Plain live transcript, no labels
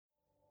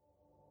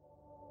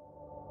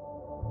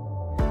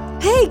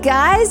Hey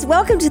guys,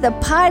 welcome to the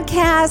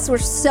podcast. We're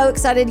so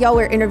excited, y'all.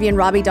 We're interviewing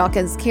Robby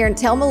Dawkins. Karen,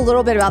 tell them a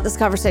little bit about this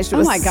conversation. It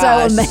was my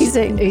gosh. so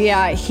amazing.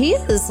 Yeah, he's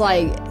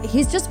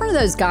just one of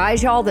those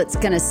guys, y'all, that's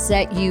going to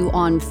set you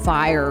on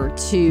fire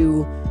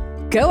to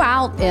go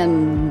out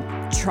and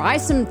try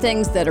some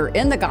things that are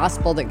in the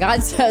gospel that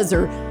God says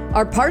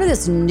are part of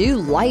this new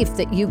life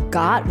that you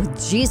got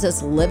with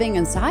Jesus living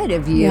inside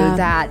of you.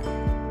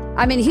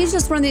 He's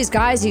just one of these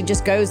guys, he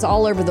just goes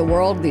all over the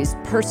world, these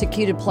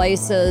persecuted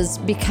places,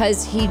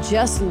 because he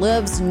just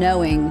lives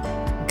knowing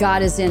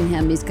God is in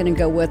him. He's going to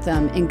go with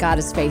them, and God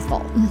is faithful.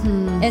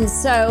 Mm-hmm. And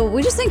so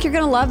we just think you're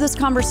going to love this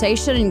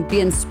conversation and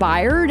be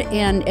inspired.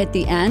 And at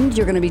the end,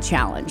 you're going to be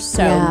challenged.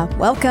 So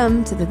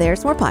welcome to the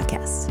There's More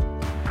podcast.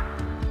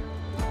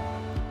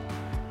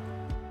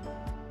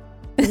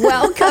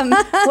 Welcome.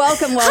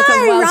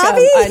 Hi,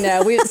 Robby. I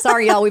know.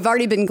 Sorry, y'all. We've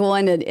already been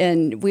going,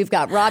 and we've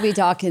got Robby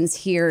Dawkins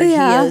here.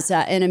 Yeah. He is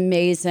an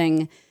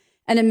amazing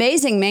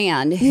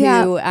man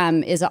who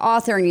is an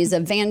author and he's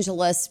an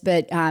evangelist.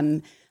 But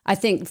I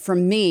think for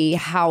me,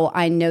 how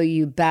I know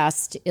you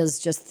best is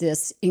just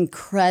this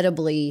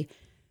incredibly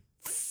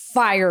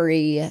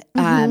fiery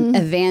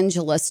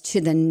evangelist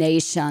to the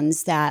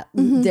nations that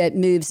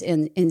moves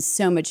in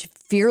so much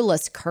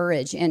fearless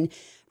courage. And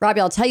Robby,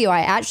 I'll tell you,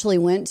 I actually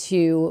went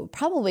to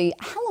probably,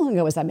 how long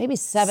ago was that? Maybe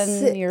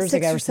 7 years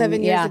ago. 6 or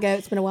 7 years ago.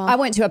 It's been a while. I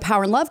went to a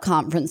Power and Love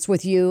conference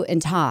with you and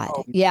Todd.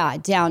 Oh. Yeah,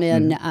 down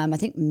in, I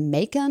think,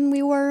 Macon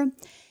we were.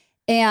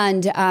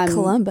 And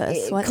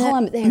Columbus.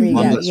 There you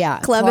go. Yeah.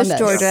 Columbus,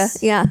 Georgia.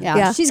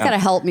 Yeah. She's got to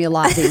help me a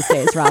lot these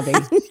days, Robby.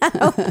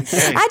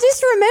 I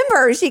just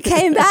remember she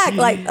came back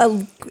like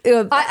on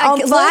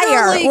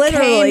fire.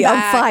 Literally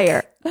on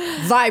fire.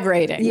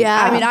 Vibrating.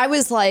 Yeah. I mean, I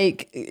was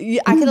like,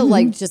 I could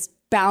have just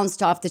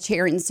bounced off the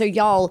chair. And so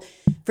y'all,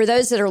 for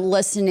those that are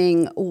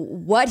listening,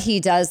 what he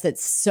does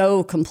that's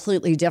so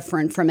completely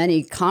different from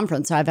any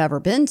conference I've ever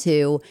been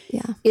to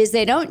is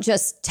they don't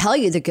just tell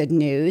you the good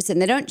news and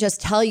they don't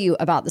just tell you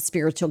about the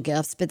spiritual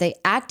gifts, but they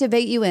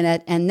activate you in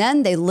it. And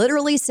then they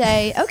literally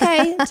say,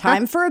 okay,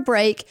 time for a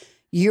break.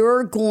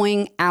 You're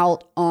going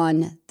out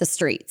on the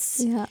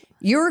streets. Yeah.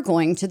 You're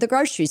going to the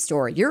grocery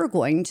store. You're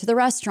going to the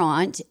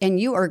restaurant, and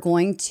you are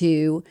going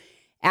to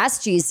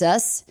ask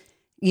Jesus,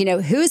 who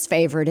his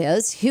favorite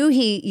is, who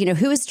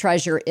his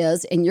treasure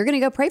is, and you're going to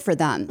go pray for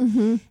them.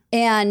 Mm-hmm.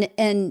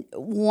 And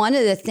one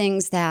of the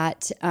things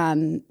that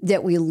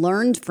we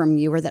learned from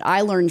you, or that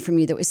I learned from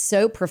you, that was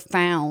so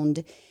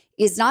profound,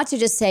 is not to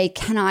just say,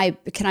 "Can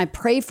I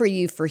pray for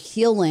you for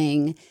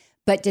healing?"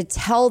 but to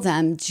tell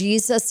them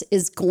Jesus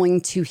is going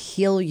to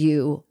heal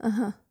you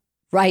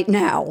right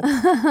now.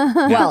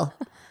 Well,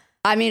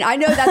 I mean, I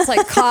know that's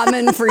like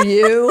common for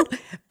you,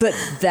 but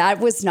that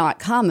was not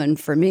common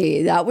for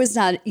me. That was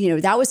not,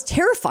 that was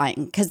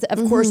terrifying because,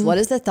 of course, what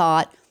is the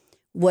thought?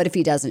 What if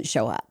he doesn't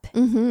show up?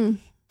 Mm-hmm.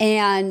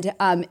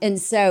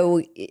 And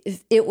so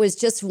it was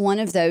just one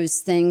of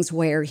those things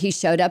where he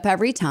showed up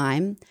every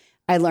time.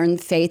 I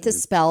learned faith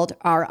is spelled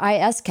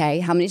R-I-S-K.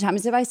 How many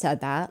times have I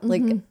said that?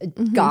 Like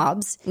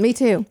gobs. Me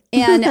too.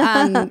 And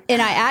I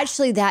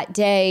actually that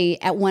day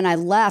when I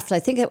left, I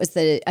think it was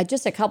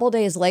just a couple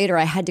days later,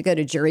 I had to go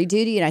to jury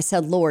duty. And I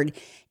said, Lord,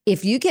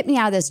 if you get me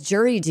out of this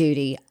jury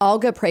duty, I'll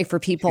go pray for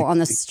people on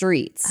the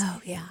streets.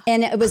 Oh, yeah.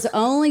 And it was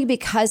only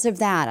because of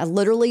that.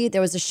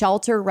 There was a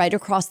shelter right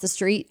across the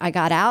street. I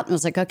got out and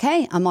was like,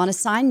 okay, I'm on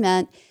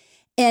assignment.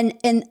 And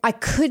I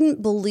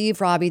couldn't believe,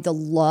 Robby, the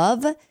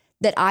love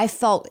that I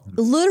felt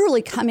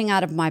literally coming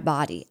out of my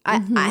body.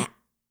 I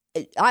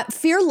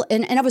fear,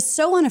 and I was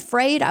so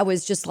unafraid. I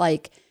was just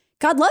like,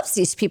 God loves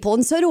these people,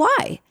 and so do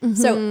I. Mm-hmm.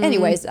 So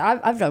anyways,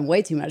 I've done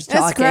way too much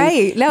talking. That's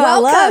great. No,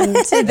 welcome I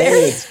love to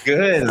this. It's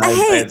good.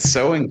 It's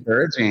so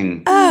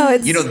encouraging. Oh,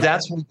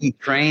 that's what we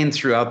train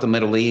throughout the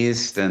Middle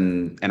East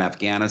and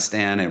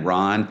Afghanistan,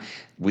 Iran.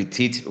 We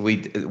teach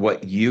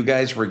what you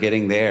guys were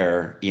getting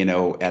there,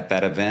 at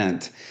that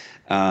event.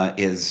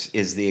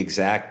 Is the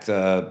exact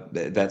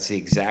that's the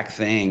exact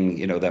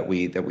thing that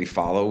we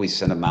follow. We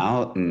send them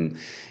out, and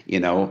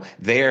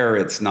there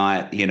it's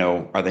not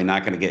are they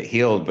not going to get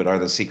healed, but are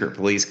the secret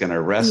police going to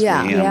arrest me?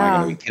 Am I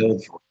going to be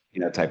killed for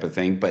type of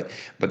thing? But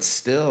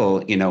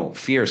still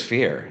fear is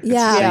fear.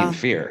 It's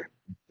fear,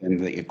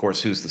 and of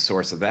course, who's the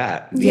source of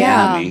that? The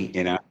enemy.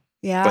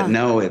 Yeah. But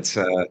no, it's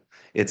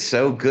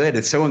so good.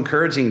 It's so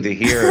encouraging to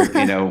hear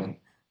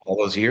all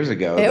those years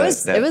ago. It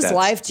was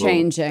life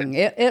changing.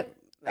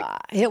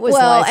 It was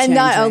and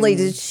not only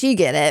did she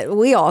get it,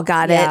 we all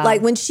got it.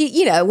 Like when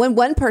when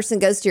one person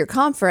goes to your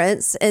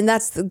conference, and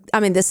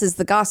this is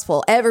the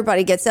gospel.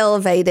 Everybody gets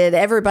elevated.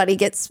 Everybody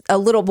gets a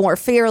little more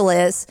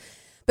fearless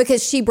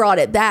because she brought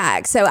it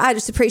back. So I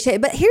just appreciate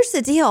it. But here's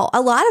the deal.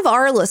 A lot of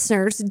our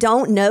listeners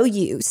don't know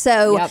you.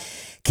 So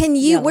can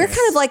you, we're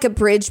kind of like a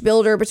bridge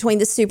builder between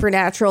the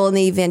supernatural and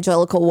the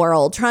evangelical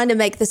world, trying to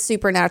make the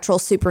supernatural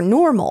super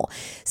normal.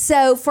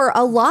 So for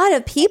a lot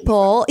of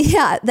people,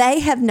 they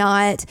have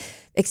not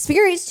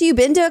experienced you,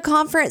 been to a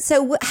conference.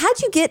 So how'd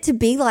you get to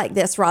be like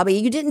this, Robby?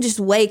 You didn't just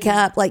wake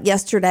up like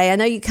yesterday. I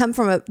know you come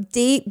from a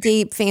deep,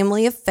 deep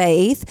family of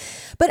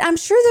faith, but I'm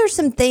sure there's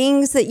some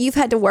things that you've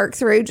had to work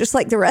through, just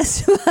like the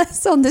rest of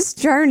us on this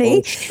journey.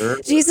 Oh,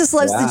 sure. Jesus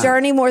loves the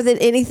journey more than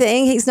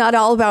anything. He's not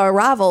all about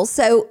arrival.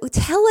 So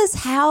tell us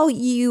how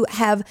you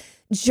have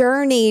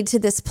journeyed to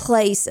this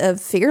place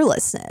of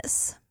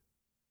fearlessness.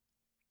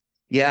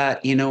 Yeah,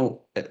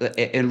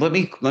 and let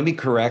me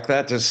correct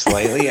that just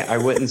slightly. I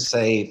wouldn't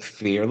say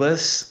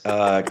fearless,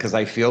 because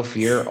I feel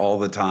fear all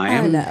the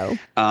time. I know.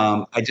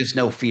 I just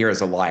know fear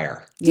is a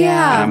liar,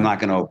 Yeah. and I'm not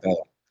going to obey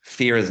it.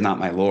 Fear is not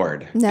my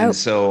Lord. Nope. And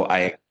so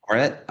I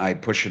ignore it. I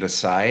push it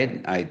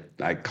aside.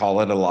 I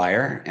call it a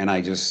liar, and I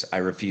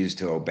refuse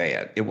to obey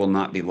it. It will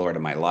not be Lord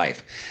of my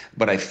life.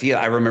 But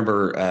I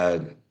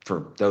remember,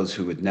 for those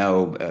who would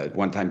know,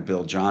 one time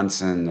Bill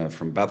Johnson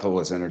from Bethel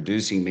was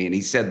introducing me, and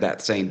he said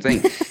that same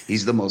thing.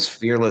 He's the most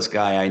fearless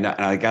guy I know.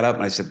 And I got up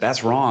and I said,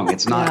 that's wrong.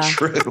 It's not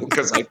true,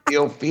 because I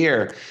feel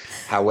fear.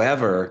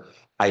 However,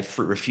 I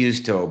refuse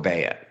to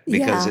obey it,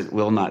 because it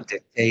will not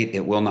dictate.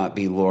 It will not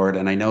be Lord.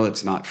 And I know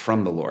it's not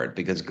from the Lord,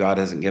 because God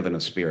hasn't given a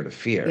spirit of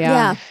fear.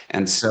 Yeah.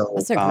 And so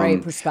that's a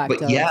great perspective.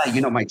 But yeah,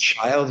 my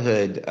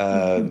childhood,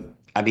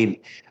 I mean,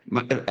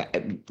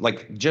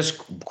 like, just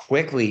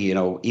quickly,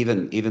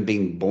 even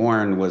being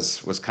born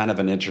was kind of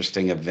an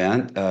interesting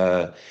event.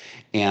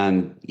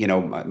 And,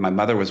 my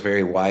mother was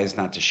very wise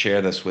not to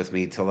share this with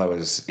me till I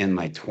was in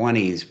my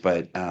 20s,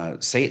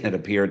 but Satan had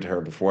appeared to her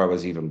before I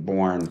was even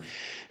born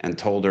and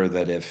told her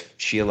that if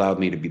she allowed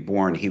me to be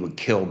born, he would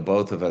kill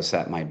both of us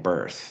at my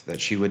birth,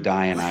 that she would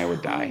die and I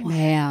would die.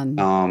 Man.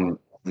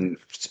 And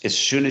as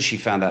soon as she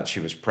found out she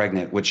was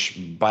pregnant, which,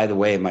 by the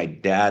way, my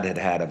dad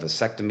had a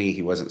vasectomy.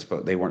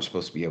 They weren't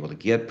supposed to be able to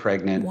get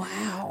pregnant.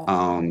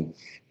 Wow.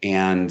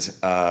 And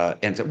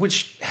so,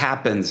 which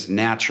happens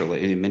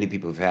naturally. Many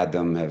people who've had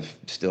them have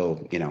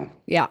still,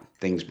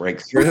 things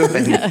break through,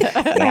 and it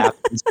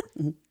happens.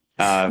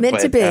 Meant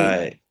to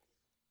be.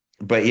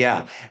 But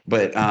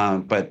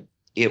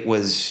it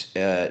was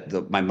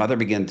my mother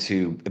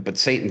but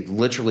Satan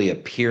literally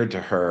appeared to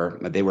her.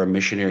 They were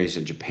missionaries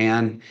in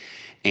Japan,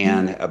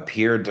 and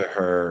appeared to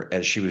her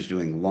as she was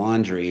doing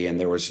laundry, and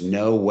there was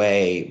no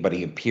way, but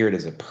he appeared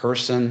as a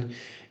person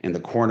in the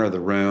corner of the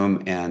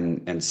room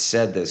and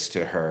said this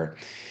to her.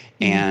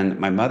 And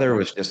my mother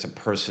was just a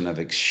person of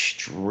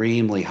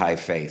extremely high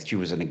faith. She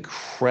was an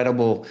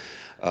incredible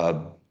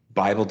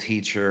Bible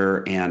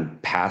teacher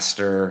and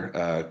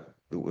pastor,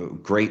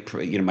 great.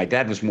 My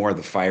dad was more of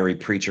the fiery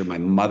preacher. My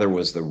mother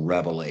was the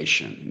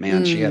revelation.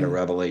 Man, she had a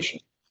revelation,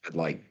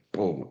 like,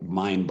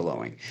 mind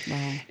blowing.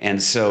 Wow.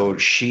 And so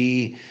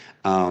she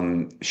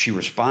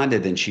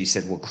responded, and she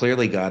said, well,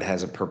 clearly God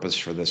has a purpose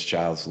for this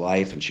child's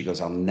life. And she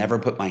goes, I'll never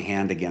put my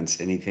hand against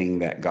anything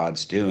that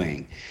God's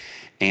doing.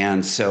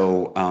 And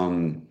so,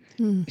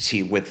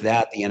 with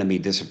that, the enemy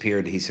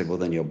disappeared. He said, well,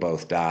 then you'll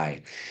both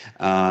die.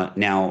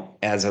 Now,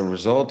 as a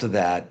result of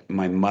that,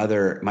 my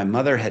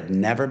mother had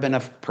never been a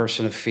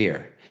person of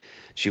fear.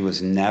 She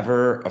was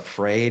never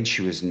afraid.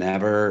 She was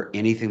never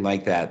anything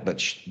like that.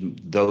 But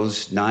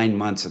those 9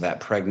 months of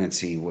that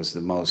pregnancy was the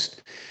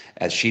most,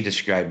 as she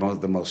described,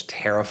 the most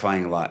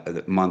terrifying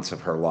months of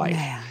her life.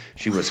 Man.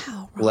 She was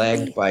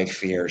plagued by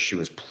fear. She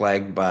was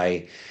plagued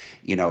by,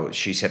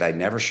 she said, I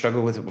never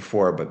struggled with it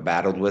before, but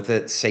battled with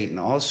it. Satan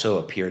also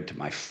appeared to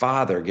my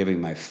father, giving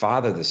my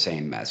father the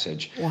same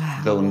message,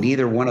 though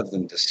neither one of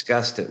them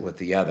discussed it with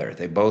the other.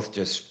 They both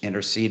just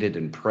interceded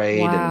and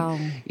prayed.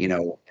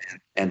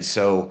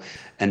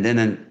 And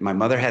then my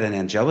mother had an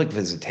angelic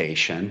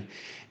visitation,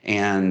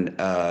 and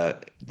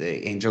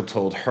the angel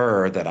told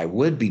her that I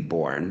would be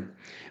born,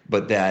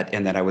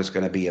 and that I was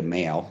going to be a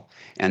male,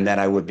 and that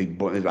I would be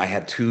born. I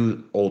had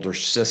two older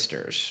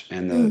sisters,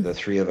 and the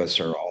three of us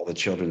are all the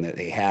children that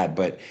they had,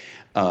 but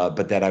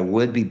that I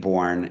would be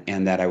born,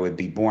 and that I would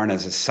be born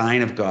as a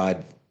sign of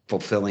God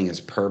fulfilling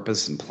his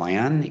purpose and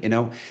plan,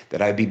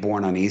 that I'd be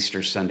born on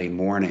Easter Sunday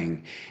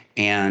morning.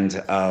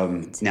 And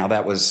now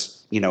that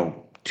was,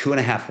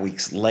 2.5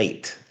 weeks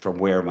late from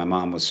where my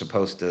mom was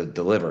supposed to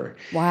deliver.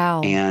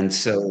 Wow. And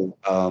so,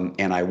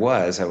 I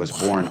was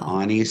born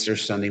on Easter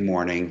Sunday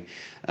morning,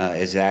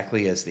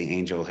 exactly as the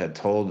angel had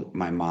told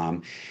my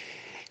mom.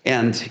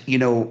 And,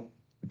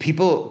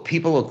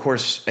 people, of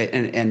course,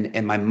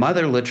 and my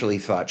mother literally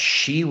thought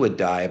she would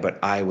die, but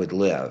I would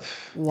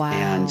live. Wow.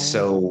 And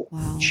so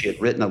she had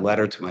written a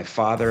letter to my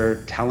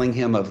father telling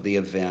him of the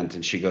event.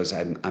 And she goes,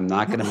 I'm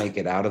not going to make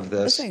it out of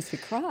this, makes me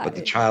cry. But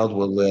the child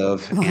will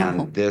live.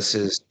 And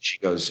she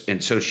goes,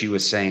 and so she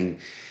was saying,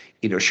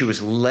 she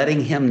was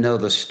letting him know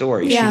the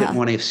story. Yeah. She didn't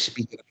want to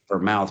speak it out of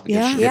her mouth,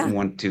 because she didn't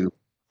want to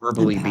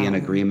verbally be in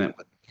agreement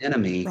with the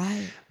enemy.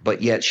 Right.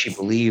 But yet she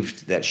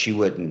believed that she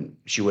wouldn't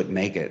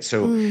make it.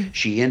 So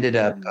she ended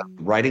up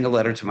writing a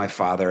letter to my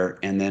father,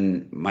 and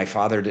then my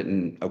father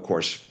didn't, of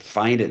course,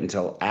 find it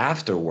until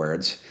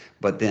afterwards.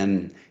 But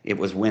then it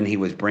was when he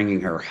was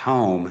bringing her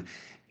home,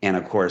 And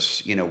of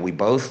course, we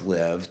both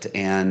lived,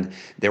 and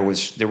there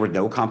were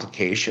no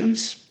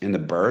complications in the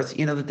birth.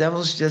 The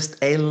devil's just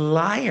a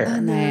liar.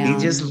 He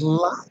just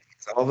lies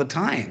all the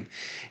time.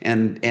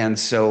 And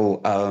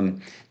so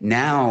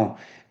now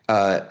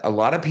a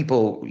lot of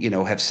people,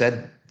 have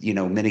said,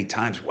 many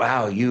times,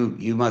 wow, you're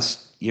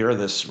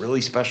this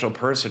really special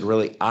person.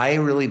 Really, I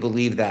really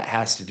believe that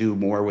has to do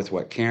more with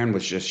what Karen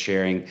was just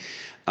sharing,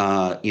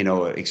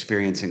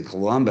 experience in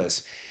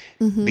Columbus,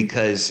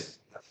 because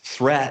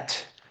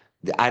threat.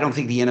 I don't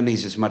think the enemy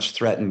is as much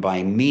threatened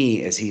by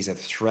me as he's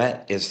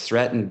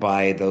threatened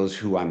by those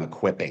who I'm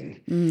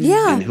equipping.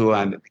 Yeah. And who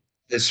I'm.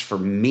 This for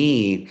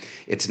me,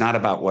 it's not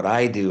about what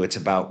I do; it's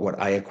about what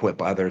I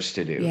equip others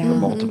to do. Yeah. The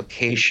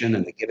multiplication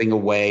and the giving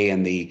away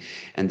and the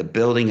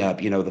building up.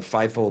 The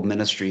fivefold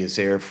ministry is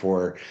there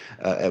for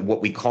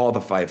what we call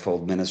the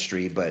fivefold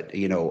ministry, but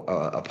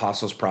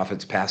apostles,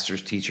 prophets,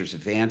 pastors, teachers,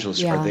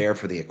 evangelists are there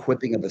for the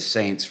equipping of the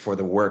saints for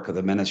the work of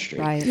the ministry.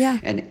 Right. Yeah.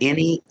 And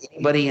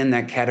anybody in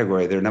that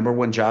category, their number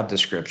one job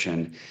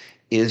description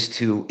is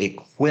to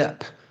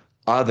equip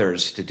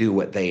others to do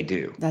what they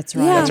do. That's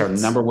right. That's our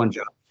number one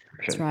job.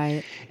 That's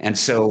right. And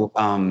so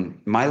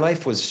my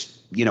life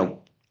was,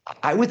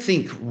 I would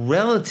think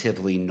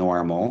relatively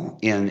normal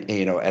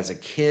as a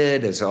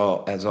kid, as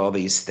all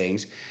these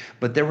things.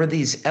 But there were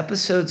these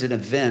episodes and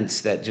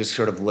events that just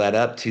sort of led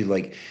up to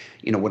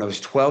when I was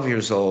 12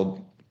 years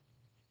old,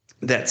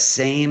 that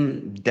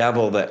same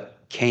devil that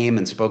came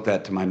and spoke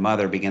that to my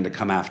mother began to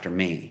come after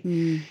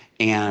me.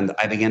 And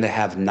I began to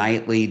have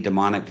nightly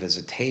demonic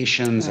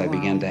visitations. I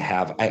began to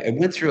have, I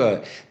went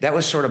through that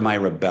was sort of my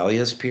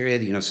rebellious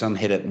period. Some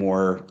hit it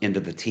more into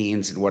the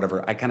teens and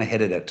whatever. I kind of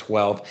hit it at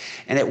 12.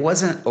 And it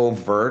wasn't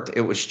overt.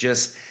 It was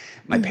just,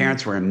 my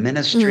parents were in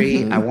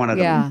ministry. I wanted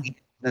to leave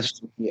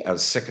ministry. I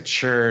was sick of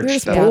church. You're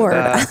just bored.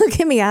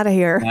 Get me out of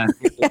here.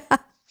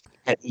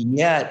 And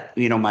yet,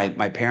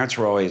 my parents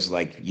were always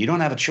like, you don't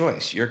have a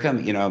choice. You're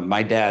coming,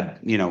 my dad,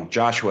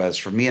 Joshua is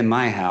for me in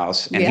my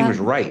house, and he was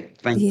right.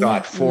 Thank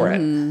God for it.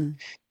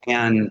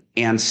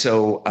 And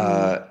so,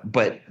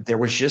 but there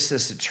was just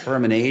this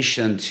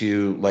determination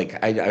to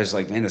I was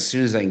like, man, as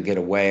soon as I can get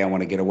away, I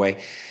want to get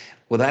away.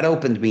 Well, that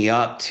opened me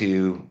up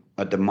to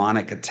a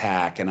demonic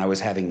attack, and I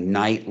was having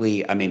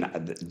nightly,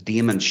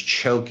 demons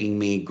choking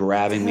me,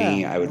 grabbing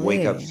me. I would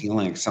wake up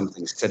feeling like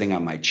something's sitting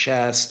on my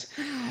chest.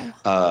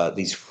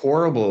 These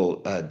horrible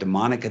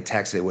demonic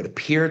attacks that would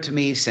appear to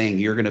me saying,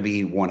 you're going to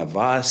be one of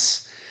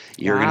us.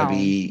 You're going to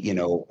be,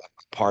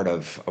 part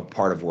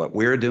of what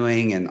we're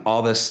doing and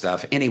all this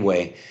stuff.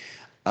 Anyway,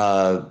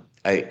 a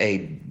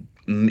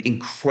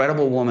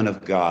incredible woman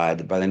of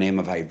God by the name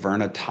of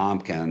Iverna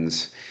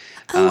Tompkins.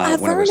 When I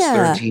was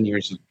 13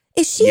 years old.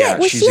 Was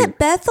she at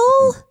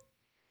Bethel?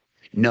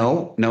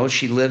 No,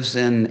 she lives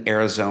in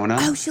Arizona.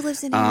 Oh, she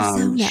lives in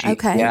Arizona.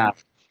 Okay. Yeah.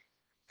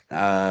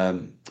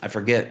 I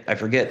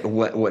forget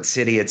what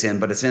city it's in,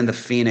 but it's in the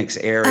Phoenix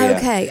area.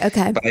 Okay.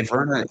 But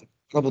Iverna,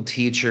 incredible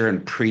teacher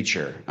and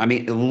preacher.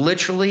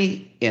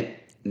 Literally,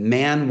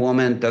 man,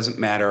 woman, doesn't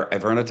matter.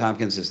 Iverna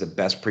Tompkins is the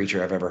best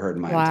preacher I've ever heard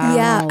in my entire life.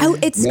 Yeah. Oh,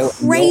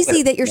 it's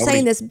crazy that you're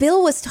saying this.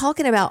 Bill was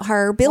talking about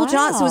her. Bill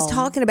Johnson was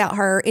talking about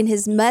her in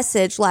his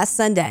message last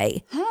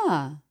Sunday.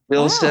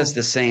 Bill says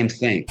the same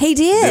thing. He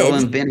did. Bill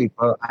and Benny.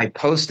 I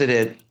posted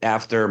it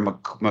after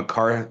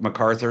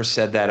MacArthur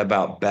said that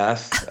about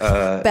Beth.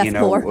 Beth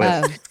Moore.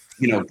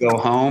 Go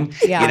home.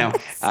 Yeah.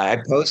 I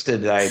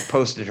posted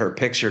her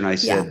picture and I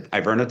said,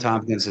 Iverna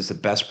Tompkins is the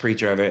best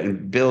preacher I've ever.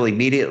 And Bill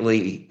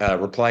immediately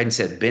replied and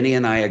said, Benny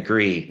and I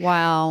agree.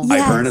 Wow.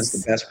 Yes. Iverna's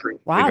the best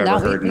preacher we've ever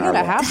heard in our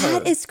life.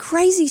 That is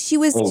crazy. She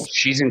was. Oh,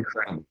 she's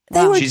incredible.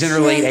 She's in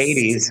her late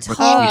 80s.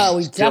 But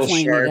we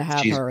definitely need to have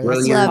she's her.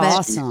 Brilliant. That's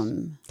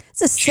awesome. It's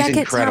the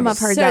second time I've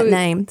heard that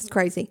name. It's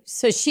crazy.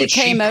 So she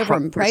came over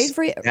and prayed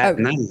for you? That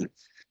night.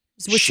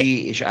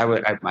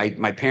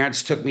 My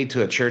parents took me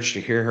to a church to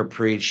hear her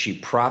preach. She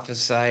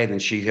prophesied and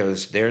she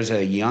goes, there's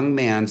a young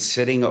man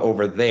sitting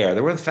over there.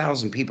 There were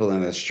 1,000 people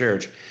in this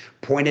church,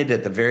 pointed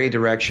at the very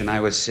direction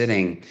I was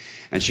sitting.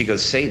 And she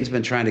goes, Satan's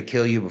been trying to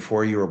kill you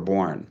before you were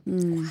born.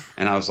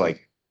 And I was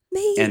like,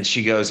 Me. And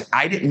she goes,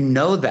 I didn't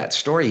know that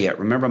story yet.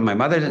 Remember, my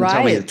mother didn't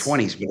tell me the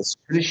 20s, but as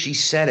soon as she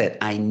said it,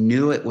 I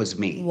knew it was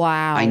me.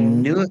 Wow. I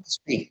knew it was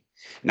me.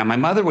 Now, my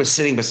mother was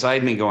sitting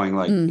beside me going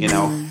like,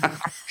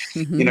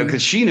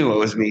 because she knew it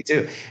was me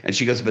too. And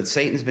she goes, but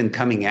Satan's been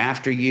coming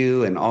after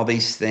you and all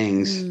these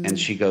things. And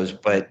she goes,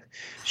 but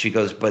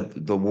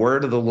the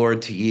word of the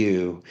Lord to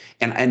you.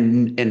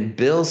 And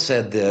Bill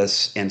said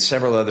this and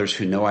several others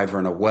who know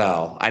Iverna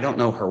well. I don't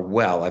know her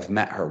well. I've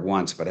met her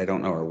once, but I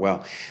don't know her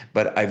well.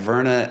 But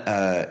Iverna,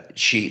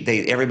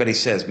 everybody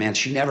says, man,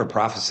 she never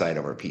prophesied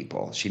over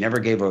people. She never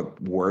gave a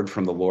word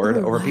from the Lord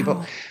over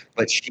people.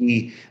 But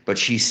she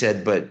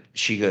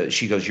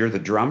goes, you're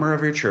the drummer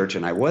of your church,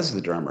 and I was the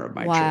drummer of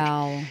my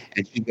church.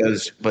 And she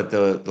goes, but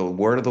the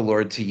word of the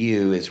Lord to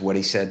you is what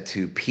he said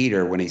to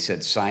Peter when he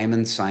said,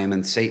 Simon,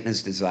 Simon, Satan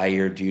has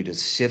desired you to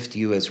sift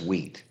you as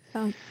wheat.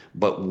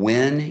 But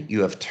when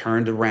you have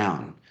turned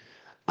around,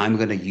 I'm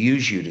going to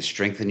use you to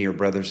strengthen your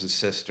brothers and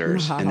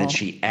sisters. And then Wow.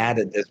 she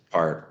added this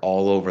part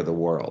all over the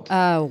world.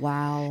 Oh,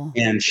 wow.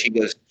 And she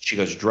goes,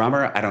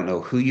 drummer, I don't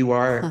know who you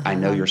are. I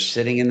know you're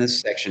sitting in this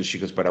section. She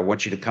goes, but I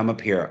want you to come up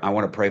here. I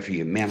want to pray for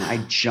you. Man, I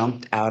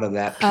jumped out of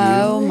that pew.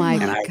 Oh, my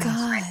and I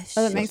gosh.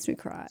 Oh, that makes me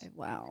cry.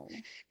 Wow.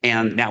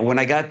 And now when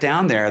I got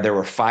down there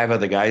were 5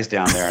 other guys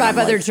down there. Five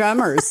other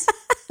drummers.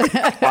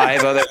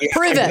 5 other,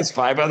 Prove it.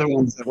 5 other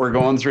ones that were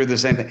going through the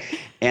same thing.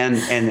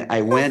 And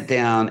I went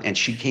down and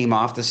she came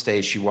off the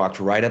stage. She walked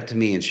right up to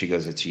me and she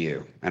goes, it's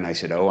you. And I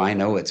said, oh, I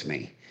know it's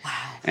me. Wow.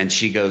 And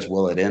she goes,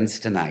 well, it ends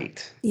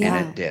tonight. Yeah.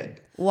 And it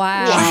did.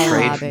 Wow, She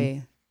prayed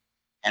Robby.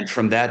 And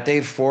from that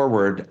day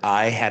forward,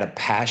 I had a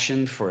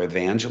passion for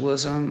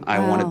evangelism. I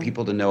wanted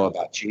people to know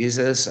about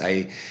Jesus.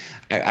 I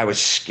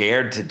was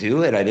scared to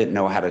do it. I didn't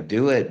know how to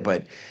do it,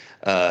 but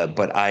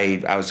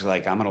I was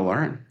like, I'm going to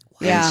learn.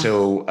 Yeah. And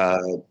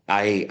so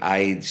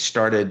I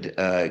started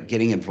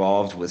getting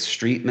involved with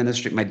street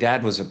ministry. My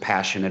dad was a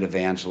passionate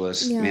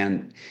evangelist. Yeah.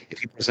 Man, if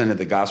he presented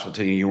the gospel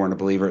to you, you weren't a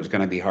believer, it was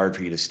going to be hard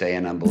for you to stay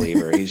an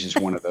unbeliever. He's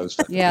just one of those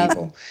type of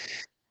people.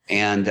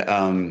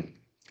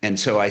 And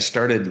so I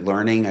started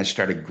learning, I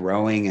started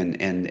growing,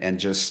 and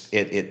just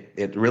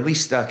it really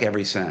stuck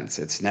ever since.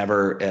 It's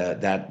never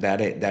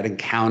that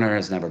encounter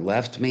has never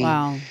left me.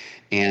 Wow.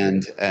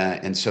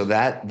 And so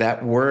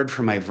that word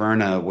from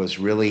Iverna was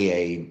really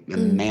a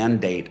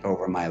mandate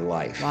over my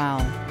life. Wow.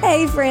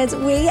 Hey, friends,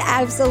 we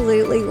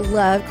absolutely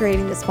love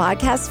creating this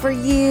podcast for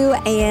you.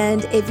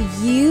 And if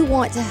you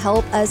want to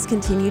help us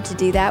continue to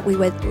do that, we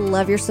would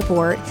love your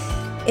support.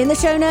 In the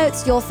show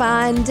notes, you'll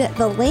find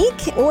the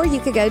link, or you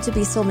could go to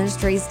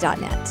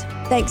bestillministries.net.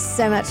 Thanks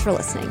so much for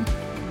listening.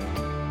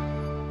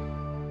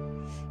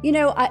 You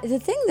know, the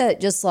thing that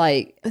just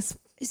like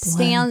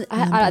stands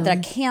that I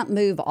can't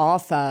move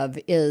off of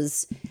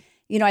is,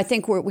 you know, I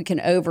think we can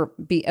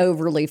be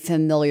overly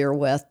familiar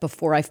with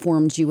before I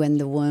formed you in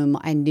the womb,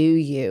 I knew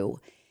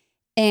you.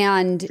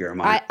 And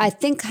I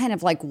think kind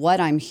of like what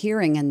I'm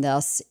hearing in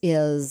this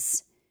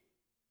is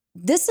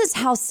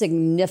how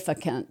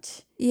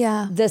significant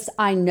this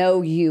I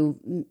know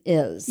you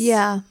is.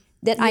 Yeah.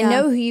 That I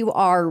know who you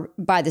are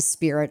by the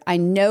Spirit. I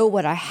know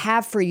what I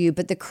have for you.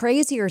 But the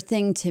crazier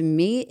thing to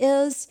me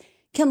is,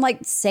 can like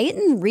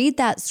Satan read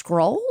that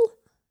scroll?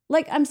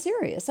 Like, I'm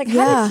serious. Like,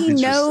 how did he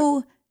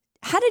know?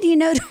 How did he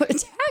know to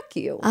attack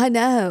you? I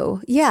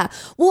know. Yeah.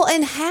 Well,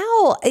 and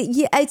how,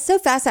 it's so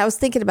fast. I was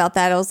thinking about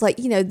that. I was like,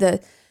 you know,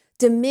 the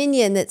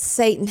dominion that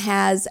Satan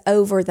has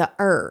over the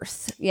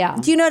earth. Yeah.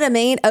 Do you know what I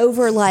mean?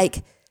 Over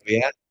like,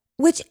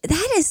 which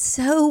that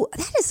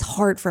is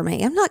hard for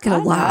me. I'm not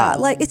going to lie.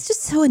 Like, it's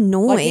just so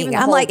annoying.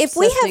 I'm like, if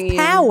we have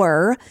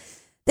power,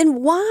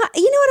 then why,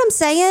 you know what I'm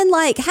saying?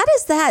 Like, how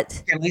does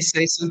that? Can I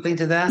say something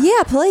to that?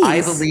 Yeah, please.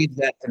 I believe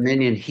that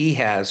dominion he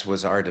has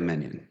was our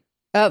dominion.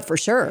 Oh, for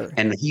sure.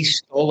 And he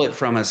stole it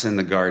from us in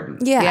the garden.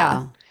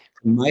 Yeah.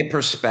 From my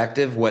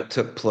perspective, what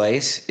took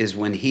place is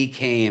when he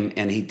came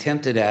and he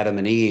tempted Adam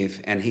and Eve,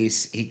 and he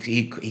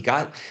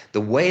got the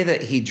way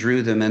that he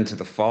drew them into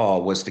the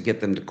fall was to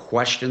get them to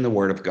question the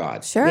word of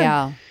God. Sure.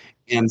 Yeah.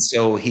 And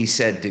so he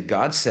said, did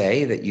God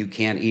say that you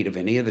can't eat of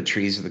any of the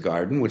trees of the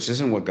garden? Which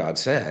isn't what God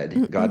said.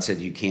 Mm-mm. God said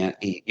you can't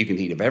eat, you can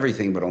eat of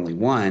everything, but only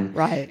one.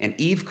 Right. And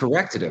Eve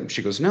corrected him.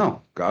 She goes,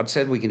 no, God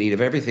said we can eat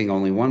of everything,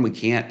 only one we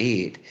can't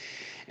eat.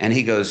 And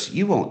he goes,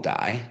 you won't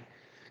die.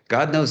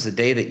 God knows the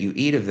day that you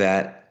eat of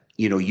that,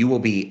 you know, you will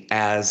be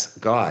as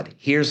God.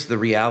 Here's the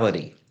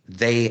reality.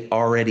 They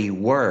already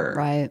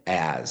were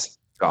as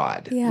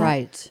God. Yeah.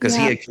 Right. Because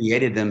he had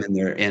created them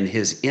in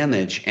his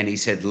image, and he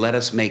said, let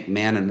us make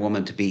man and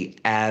woman to be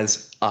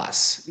as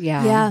us.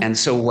 Yeah. And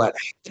so what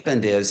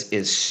happened is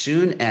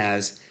soon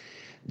as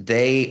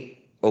they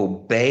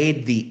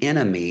obeyed the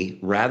enemy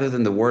rather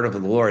than the word of the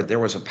Lord, there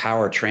was a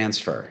power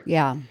transfer.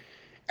 Yeah.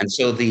 And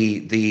so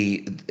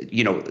the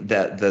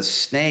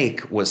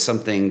snake was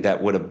something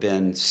that would have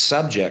been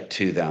subject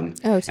to them.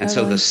 Oh, totally. And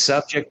so the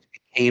subject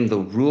became the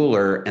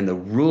ruler, and the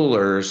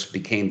rulers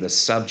became the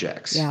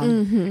subjects. Yeah.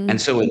 Mm-hmm. And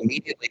so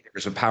immediately there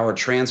was a power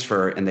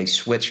transfer, and they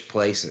switched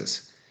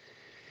places.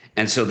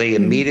 And so they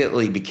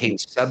immediately became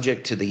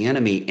subject to the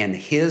enemy and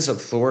his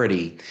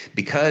authority,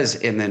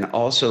 and then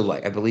also,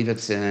 like, I believe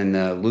it's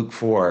in Luke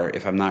 4,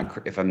 if I'm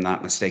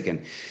not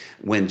mistaken,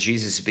 when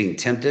Jesus is being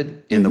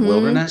tempted in the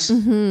wilderness,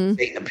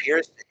 Satan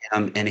appears to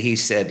him and he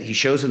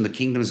shows him the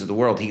kingdoms of the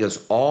world. He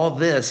goes, all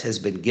this has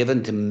been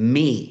given to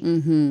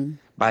me.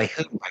 By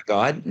who? By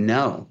God?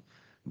 No.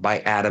 By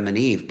Adam and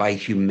Eve, by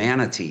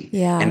humanity.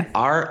 Yeah. And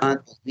our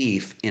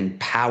unbelief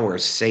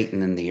empowers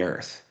Satan in the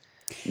earth,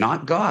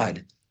 not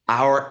God.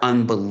 Our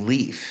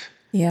unbelief.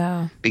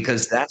 Yeah.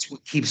 Because that's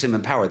what keeps him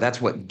in power. That's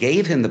what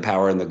gave him the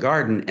power in the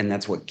garden, and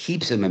that's what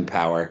keeps him in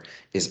power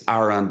is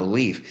our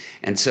unbelief.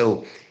 And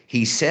so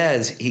he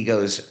says, he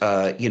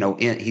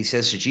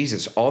says to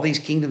Jesus, all these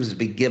kingdoms have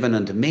been given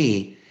unto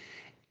me.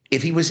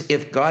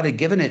 If God had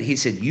given it, he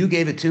said, you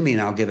gave it to me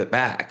and I'll give it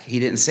back. He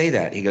didn't say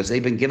that. He goes,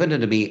 they've been given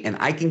unto me and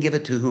I can give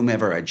it to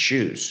whomever I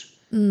choose.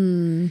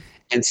 And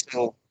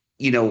so,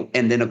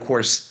 and then of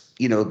course,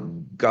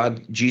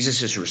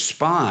 Jesus'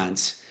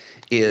 response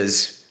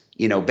is,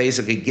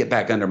 basically get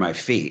back under my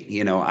feet.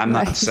 I'm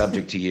not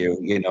subject to you,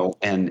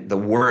 and the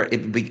word,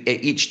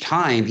 each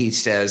time he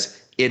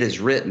says, it is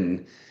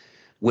written,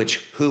 which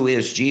who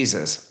is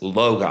Jesus?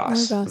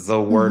 Logos,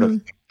 the word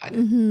of God.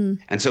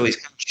 And so he's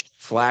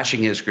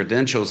flashing his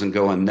credentials and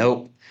going,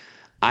 nope,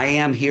 I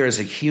am here as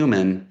a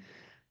human,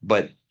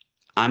 but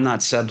I'm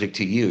not subject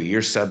to you.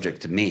 You're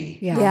subject to me.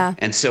 Yeah.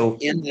 And so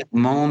in that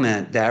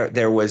moment,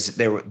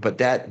 but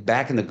that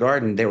back in the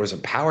garden, there was a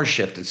power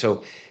shift. And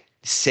so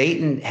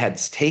Satan had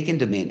taken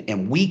dominion,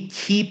 and we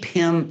keep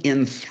him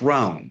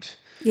enthroned.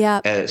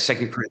 Yeah. 2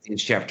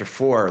 Corinthians chapter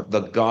 4,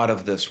 the God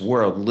of this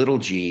world, little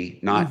g,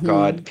 not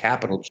God,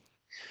 capital G.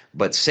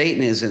 But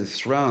Satan is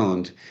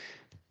enthroned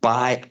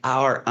by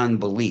our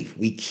unbelief.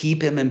 We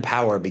keep him in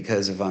power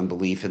because of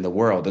unbelief in the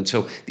world. And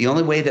so the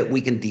only way that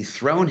we can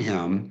dethrone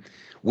him,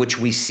 which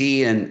we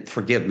see in,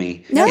 forgive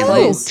me, in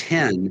Luke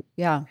 10,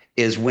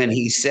 is when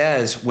he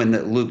says,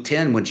 Luke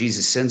 10, when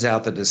Jesus sends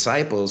out the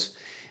disciples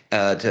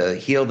to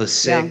heal the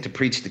sick, to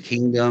preach the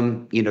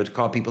kingdom, to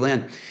call people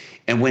in.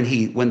 And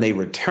when they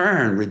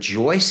return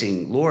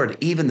rejoicing, Lord,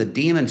 even the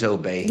demons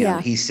obey him.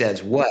 He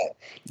says, what?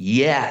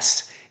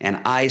 Yes. And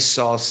I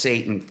saw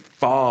Satan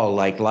fall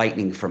like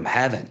lightning from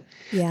heaven.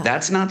 Yeah.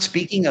 That's not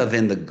speaking of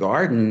in the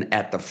garden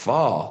at the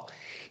fall.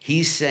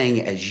 He's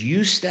saying, as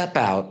you step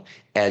out,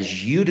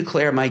 as you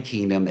declare my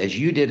kingdom, as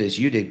you did,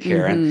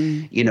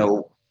 Karen,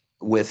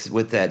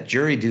 with that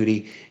jury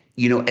duty,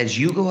 as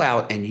you go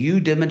out and you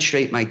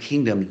demonstrate my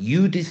kingdom,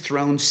 you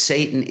dethrone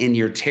Satan in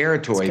your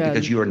territory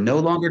because you are no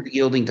longer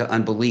yielding to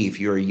unbelief.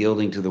 You are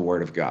yielding to the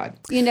word of God.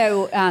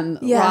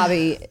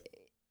 Robby,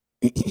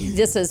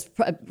 this is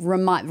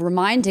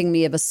reminding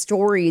me of a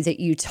story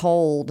that you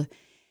told,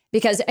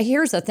 because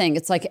here's the thing.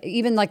 It's like,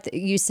 even like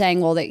you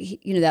saying, well, that,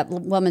 that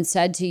woman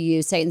said to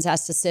you, Satan's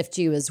asked to sift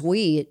you as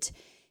wheat,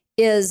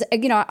 is,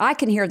 I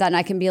can hear that and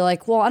I can be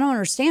like, well, I don't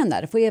understand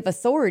that. If we have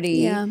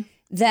authority,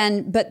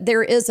 then, but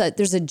there's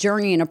a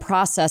journey and a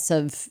process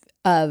of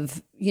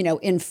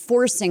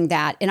enforcing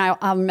that. And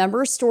I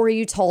remember a story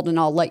you told, and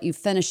I'll let you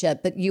finish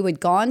it, but you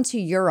had gone to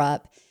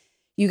Europe,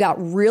 you got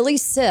really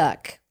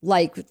sick,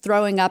 like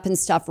throwing up and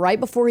stuff right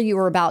before you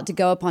were about to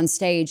go up on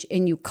stage,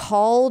 and you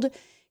called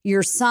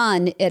your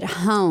son at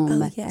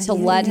home to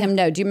let him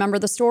know. Do you remember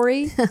the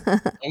story?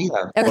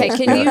 Okay,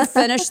 can you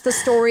finish the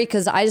story?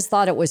 Because I just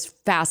thought it was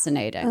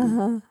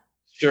fascinating.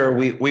 Sure.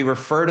 We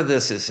refer to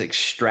this as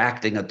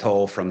extracting a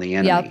toll from the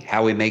enemy,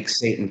 how we make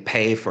Satan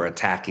pay for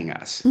attacking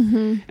us.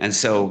 And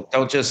so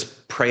don't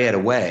just pray it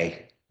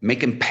away.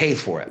 Make him pay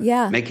for it.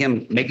 Yeah. Make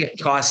it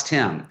cost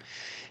him.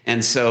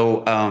 And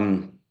so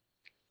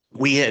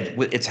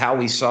it's how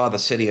we saw the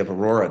city of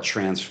Aurora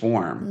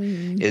transform,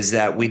 is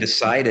that we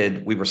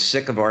decided we were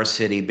sick of our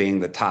city being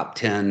the top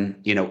 10,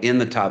 in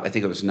the top, I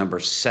think it was number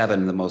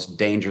 7, the most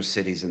dangerous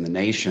cities in the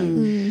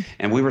nation.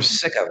 And we were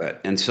sick of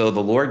it. And so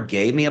the Lord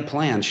gave me a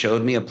plan,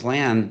 showed me a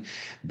plan.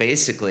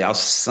 Basically, I'll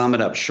sum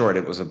it up short.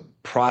 It was a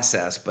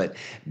process, but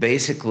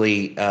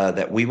basically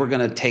that we were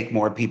going to take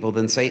more people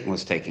than Satan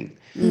was taking.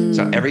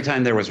 So every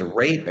time there was a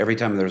rape, every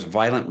time there was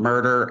violent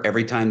murder,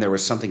 every time there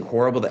was something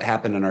horrible that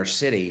happened in our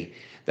city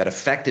that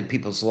affected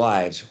people's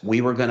lives, we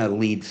were going to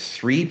lead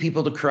 3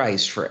 people to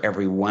Christ for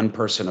every 1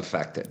 person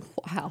affected.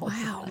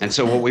 Wow. And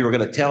so what we were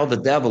going to tell the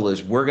devil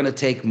is, we're going to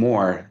take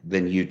more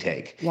than you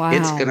take. Wow.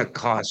 It's going to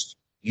cost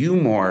you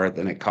more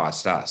than it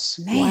cost us.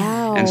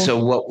 Wow. And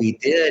so what we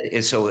did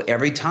is, so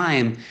every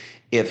time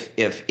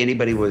if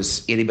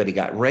anybody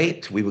got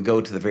raped, we would go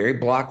to the very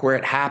block where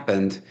it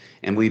happened,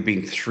 and we'd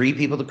bring 3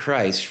 people to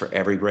Christ for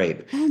every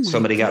rape.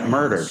 Somebody got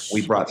murdered,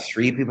 we brought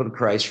 3 people to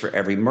Christ for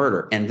every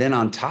murder. And then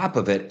on top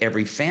of it,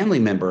 every family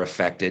member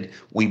affected,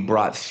 we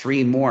brought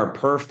 3 more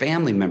per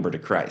family member to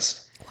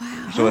Christ.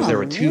 Wow. So if there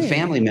were 2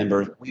 family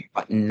members, we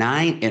brought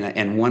 9,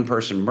 and 1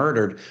 person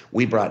murdered,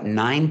 we brought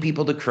 9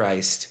 people to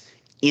Christ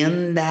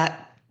in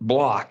that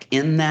block,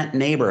 in that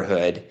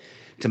neighborhood,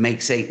 to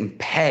make Satan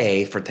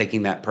pay for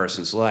taking that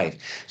person's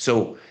life.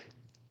 So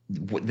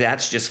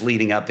that's just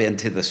leading up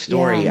into the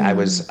story. I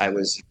was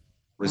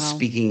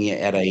speaking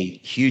at a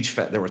huge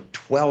there were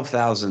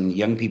 12,000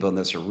 young people in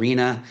this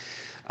arena.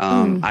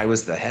 I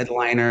was the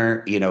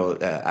headliner.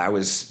 I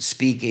was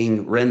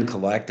speaking. Ren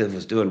Collective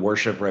was doing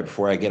worship right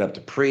before I get up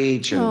to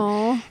preach, and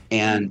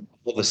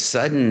all of a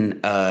sudden,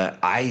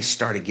 I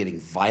started getting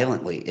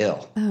violently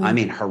ill. I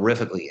mean,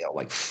 horrifically ill,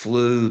 like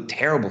flu,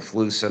 terrible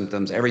flu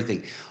symptoms,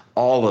 everything.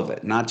 All of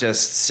it, not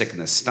just sick in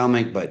the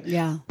stomach, but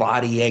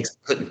body aches.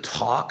 Couldn't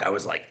talk. I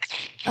was like,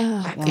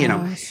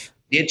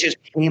 it just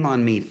came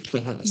on me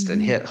fast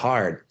and hit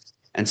hard.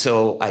 And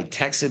so I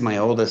texted my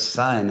oldest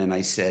son, and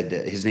I said,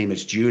 his name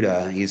is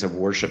Judah. He's a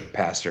worship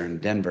pastor in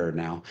Denver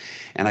now.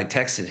 And I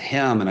texted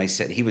him, and I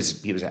said, he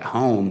was at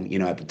home,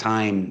 at the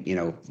time,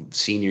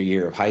 senior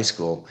year of high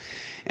school.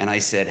 And I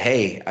said,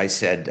 hey,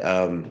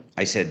 I'm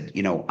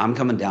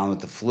coming down with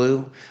the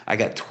flu. I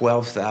got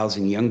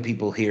 12,000 young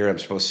people here I'm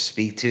supposed to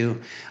speak to.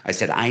 I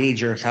said, I need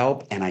your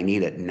help, and I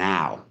need it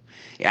now.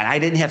 And I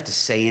didn't have to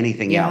say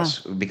anything else,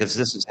 because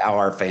this is how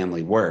our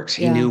family works.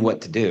 He knew what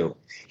to do.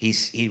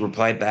 He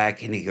replied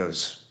back, and he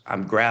goes,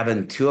 I'm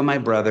grabbing two of my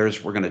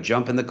brothers. We're going to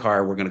jump in the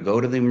car. We're going to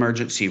go to the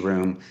emergency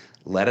room.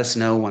 Let us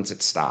know once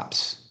it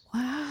stops.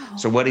 Wow.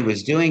 So what he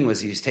was doing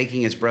was he was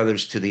taking his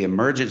brothers to the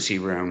emergency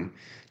room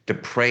to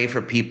pray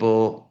for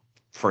people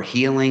for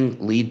healing,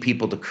 lead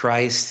people to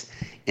Christ,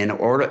 in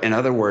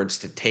other words,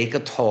 to take a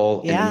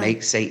toll and to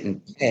make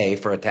Satan pay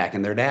for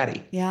attacking their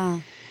daddy.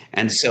 Yeah.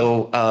 And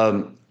so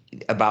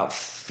about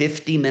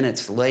 50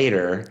 minutes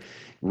later,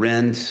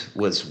 Rend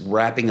was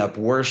wrapping up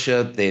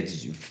worship. They'd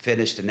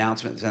finished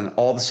announcements, and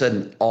all of a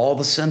sudden, all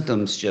the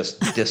symptoms just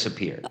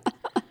disappeared.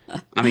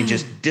 I mean,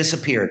 just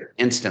disappeared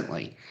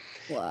instantly.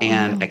 Wow.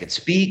 And I could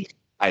speak.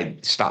 I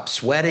stopped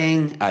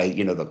sweating.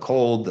 The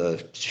cold,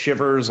 the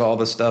shivers, all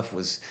the stuff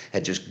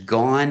had just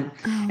gone.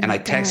 Oh, and I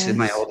texted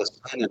my oldest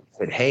son and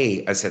said,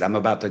 "Hey," I said, "I'm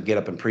about to get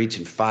up and preach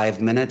in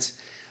 5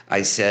 minutes."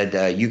 I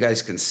said, "You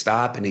guys can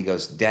stop." And he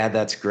goes, "Dad,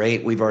 that's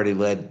great. We've already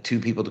led 2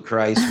 people to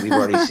Christ. We've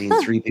already seen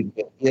 3 people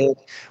get healed.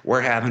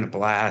 We're having a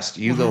blast.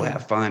 You go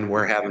have fun.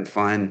 We're having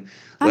fun.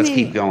 Let's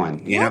keep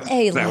going."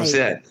 That was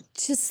it.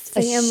 Just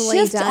family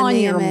a shift dynamic on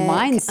your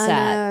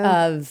mindset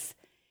of,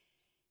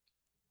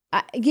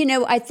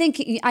 I think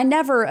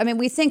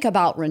we think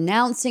about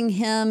renouncing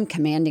him,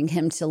 commanding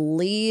him to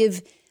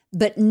leave,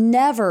 but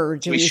never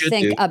do we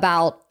think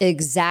about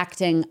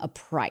exacting a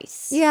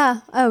price.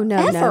 Yeah. Oh,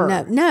 no,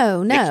 Ever.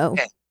 no. Not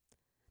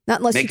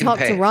unless you talk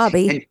to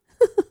Robby. Hey,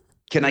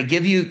 can I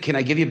give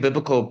you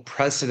biblical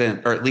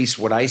precedent, or at least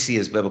what I see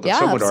as biblical? Yeah,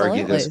 some would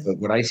absolutely. argue this, but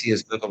what I see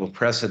as biblical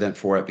precedent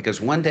for it, because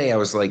one day I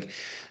was like,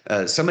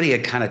 somebody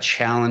had kind of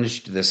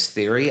challenged this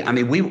theory. I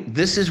mean,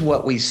 this is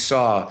what we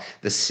saw.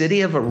 The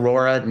city of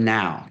Aurora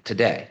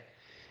today.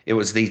 It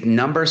was the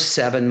number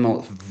 7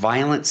 most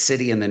violent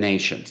city in the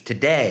nation.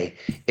 Today,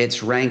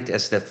 it's ranked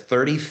as the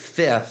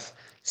 35th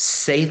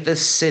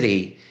safest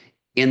city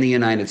in the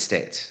United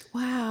States.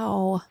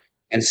 Wow.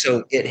 And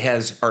so it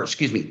has,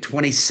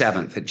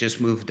 27th. It just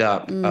moved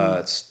up,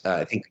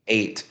 I think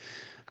 8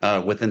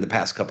 within the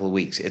past couple of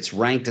weeks. It's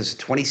ranked as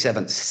the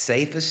 27th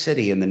safest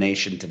city in the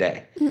nation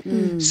today.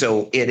 Mm-mm.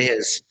 So it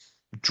is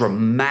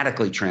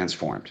dramatically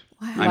transformed.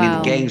 Wow. I mean,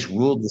 the gangs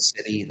ruled the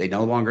city. They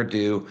no longer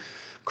do.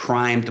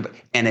 Crime,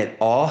 and it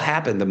all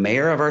happened. The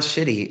mayor of our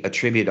city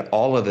attributed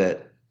all of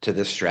it to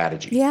this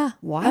strategy. Yeah.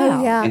 Wow.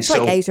 Oh, yeah. It's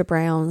like Asia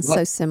Brown,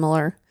 so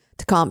similar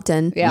to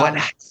Compton. Yeah.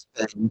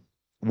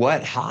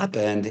 What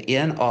happened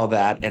in all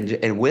that,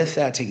 and with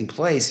that taking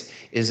place,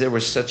 is there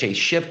was such a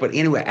shift. But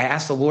anyway, I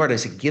asked the Lord, I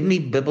said, give me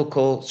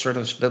biblical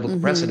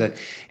precedent.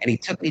 And he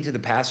took me to the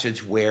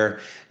passage where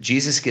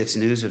Jesus gets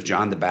news of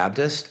John the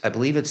Baptist. I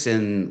believe it's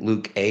in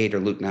Luke 8 or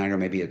Luke 9, or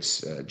maybe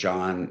it's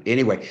John.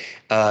 Anyway,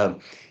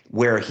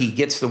 where he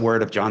gets the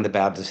word of John the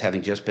Baptist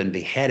having just been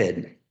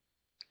beheaded.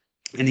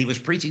 And he was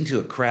preaching to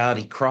a crowd.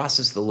 He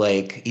crosses the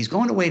lake. He's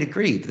going away to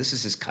grieve. This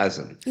is his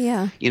cousin.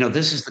 Yeah.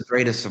 This is the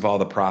greatest of all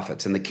the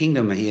prophets. In the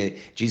kingdom,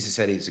 Jesus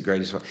said he's the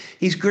greatest of all.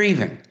 He's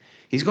grieving.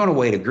 He's going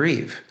away to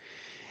grieve.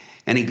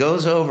 And he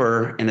goes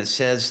over, and it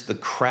says the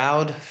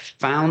crowd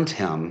found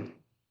him.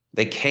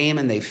 They came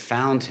and they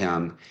found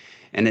him.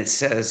 And it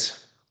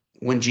says,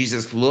 when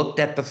Jesus looked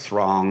at the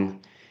throng,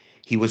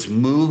 he was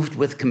moved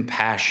with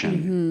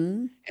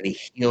compassion, and he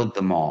healed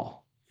them all.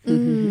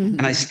 Mm-hmm.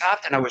 And I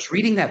stopped and I was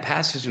reading that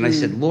passage, and I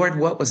said, Lord,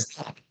 what was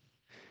that?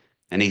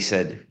 And he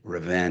said,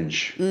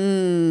 revenge.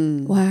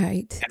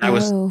 Right. And I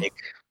was like,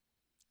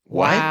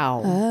 what?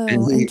 Wow. Oh,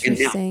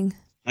 interesting.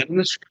 And in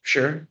the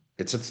scripture,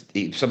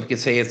 some could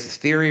say it's a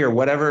theory or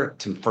whatever.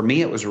 For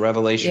me, it was a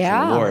revelation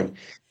from the Lord.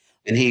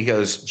 And he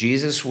goes,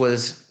 Jesus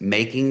was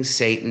making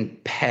Satan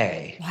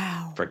pay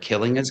for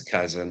killing his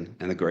cousin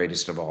and the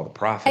greatest of all the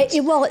prophets.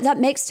 Well, that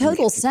makes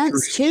total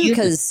sense too,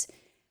 because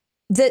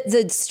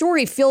the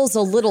story feels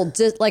a little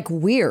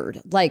weird.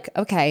 Like,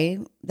 okay,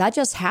 that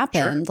just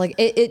happened. Sure. Like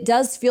it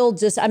does feel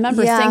just, I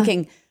remember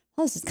thinking,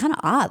 oh, this is kind of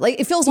odd. Like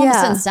it feels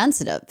almost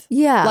insensitive.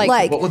 Yeah.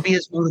 Like what would be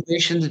his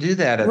motivation to do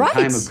that at a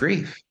time of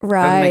grief?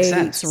 Right. Doesn't make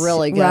sense. It's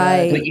really good.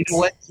 Right. But you know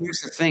what?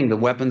 Here's the thing. The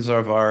weapons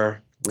of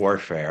our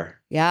warfare.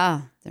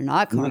 Yeah. They're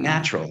not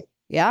natural.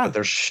 Yeah. But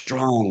they're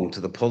strong to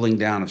the pulling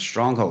down of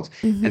strongholds.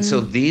 Mm-hmm. And so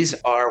these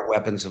are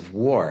weapons of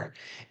war.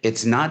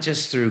 It's not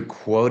just through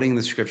quoting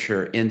the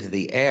scripture into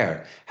the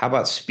air. How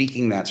about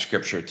speaking that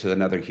scripture to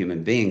another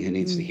human being who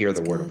needs to hear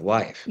the word of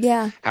life?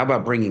 Yeah. How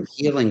about bringing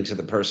healing to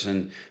the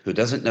person who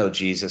doesn't know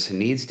Jesus and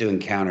needs to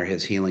encounter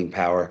his healing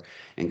power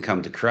and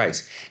come to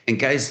Christ? And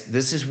guys,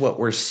 this is what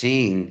we're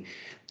seeing.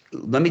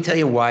 Let me tell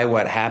you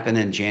what happened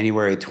in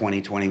January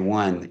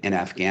 2021 in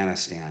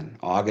Afghanistan,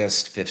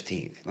 August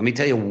 15th. Let me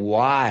tell you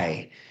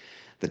why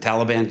the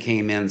Taliban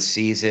came in,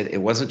 seized it. It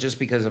wasn't just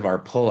because of our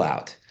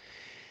pullout.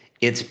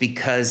 It's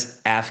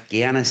because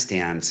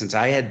Afghanistan, since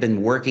I had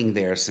been working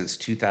there since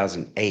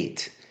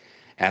 2008,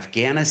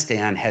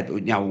 Afghanistan had,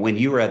 when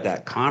you were at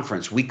that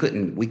conference, we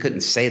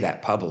couldn't say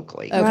that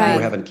publicly. Okay.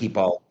 We're having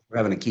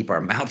to keep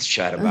our mouths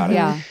shut about it.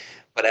 Yeah.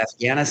 But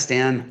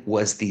Afghanistan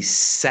was the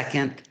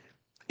second.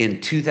 In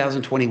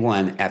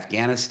 2021,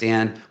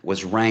 Afghanistan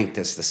was ranked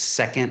as the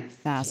second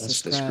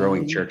fastest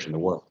growing church in the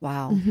world.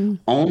 Wow.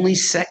 Only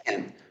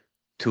second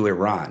to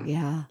Iran.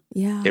 Yeah.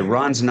 Yeah.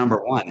 Iran's number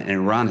one, and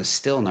Iran is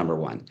still number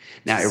one.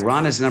 Now, That's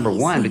Iran is number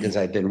one crazy. because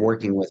I've been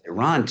working with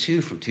Iran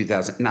too from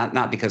 2000.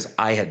 Not because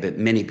I had, but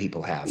many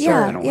people have. So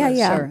Yeah, I don't yeah, want to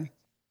yeah. Sure.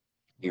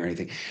 or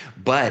anything.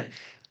 But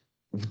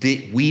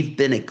we've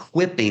been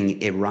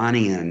equipping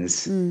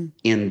Iranians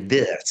in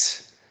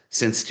this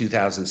since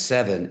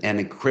 2007, and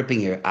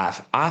equipping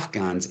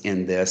Afghans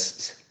in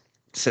this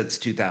since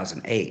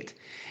 2008.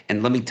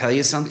 And let me tell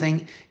you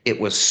something, it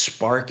was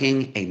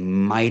sparking a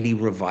mighty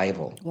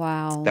revival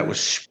Wow. that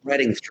was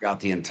spreading throughout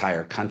the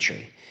entire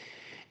country.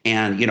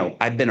 And, you know,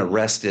 I've been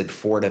arrested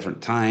 4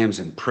 different times,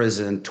 in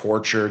prison,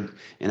 tortured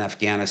in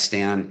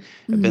Afghanistan.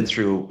 I've been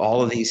through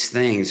all of these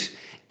things.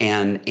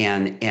 And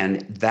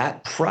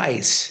that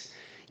price,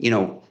 you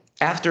know,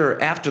 after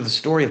the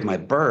story of my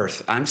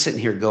birth, I'm sitting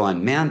here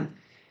going, man,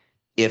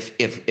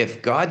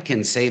 if God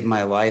can save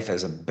my life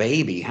as a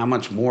baby, how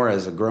much more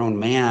as a grown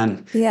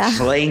man, Yeah.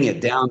 laying it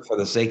down for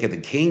the sake of the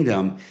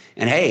kingdom.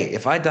 And hey,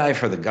 if I die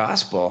for the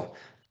gospel,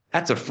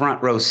 that's a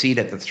front row seat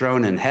at the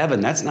throne in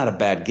heaven. That's not a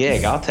bad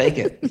gig. I'll take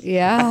it.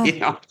 Yeah. You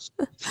know,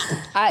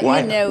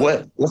 You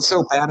know, what's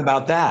so bad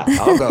about that?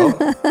 I'll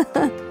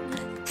go.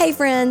 Hey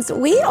friends,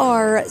 we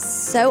are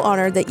so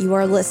honored that you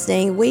are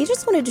listening. We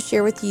just wanted to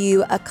share with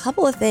you a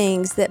couple of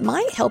things that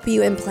might help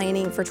you in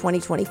planning for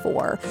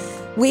 2024.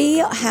 We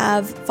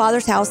have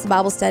Father's House, the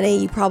Bible study.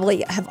 You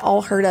probably have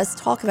all heard us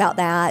talk about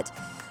that.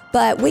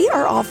 But we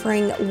are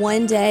offering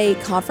one-day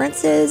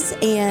conferences,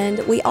 and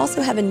we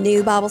also have a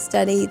new Bible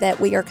study that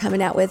we are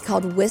coming out with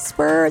called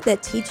Whisper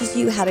that teaches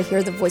you how to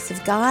hear the voice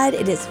of God.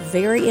 It is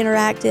very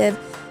interactive.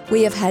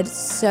 We have had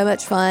so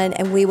much fun,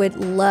 and we would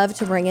love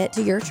to bring it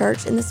to your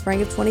church in the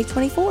spring of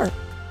 2024.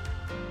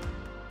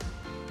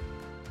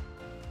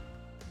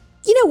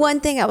 You know,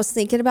 one thing I was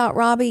thinking about,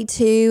 Robby,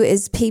 too,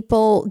 is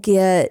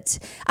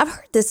I've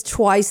heard this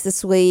twice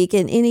this week,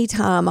 and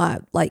anytime I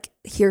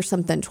hear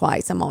something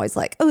twice, I'm always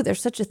like, oh,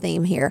 there's such a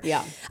theme here.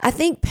 Yeah. I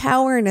think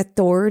power and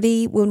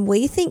authority, when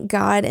we think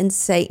God and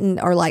Satan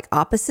are like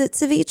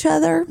opposites of each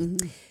other,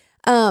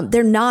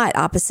 they're not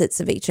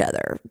opposites of each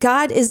other.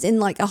 God is in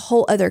like a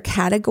whole other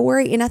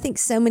category. And I think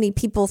so many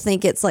people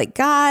think it's like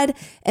God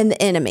and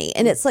the enemy.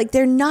 And it's like,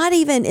 they're not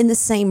even in the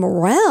same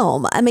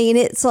realm. I mean,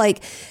 it's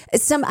like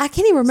I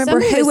can't even remember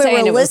who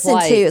we were listening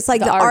to. It's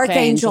like the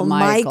Archangel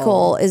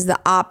Michael is the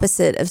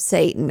opposite of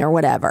Satan or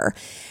whatever.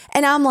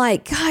 And I'm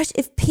like, gosh,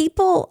 if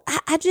people,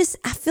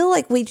 I feel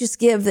like we just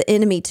give the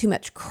enemy too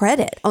much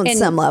credit on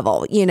some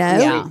level, you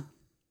know?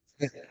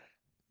 Yeah.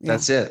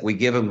 That's it. We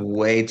give him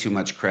way too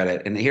much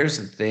credit. And here's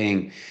the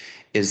thing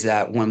is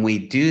that when we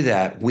do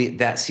that,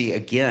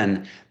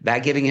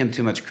 that giving him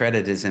too much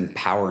credit is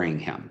empowering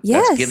him.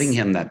 Yes. That's giving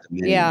him that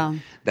dominion. Yeah.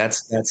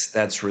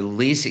 That's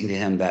releasing to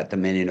him that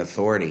dominion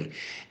authority.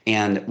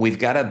 And we've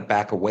got to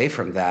back away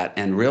from that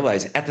and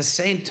realize at the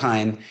same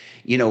time,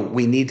 you know,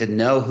 we need to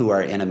know who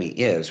our enemy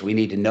is. We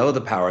need to know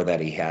the power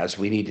that he has.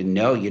 We need to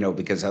know, you know,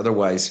 because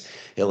otherwise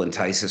he'll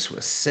entice us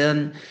with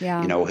sin.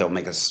 Yeah. You know, he'll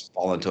make us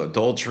fall into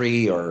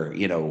adultery or,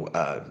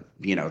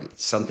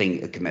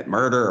 something, commit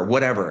murder or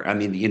whatever. I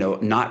mean, you know,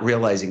 not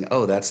realizing,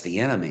 oh, that's the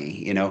enemy,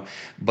 you know,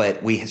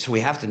 but we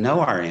have to know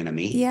our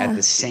enemy. Yeah. At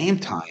the same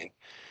time.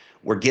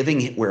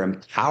 We're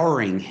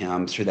empowering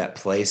him through that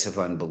place of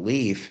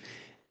unbelief.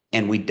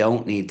 And we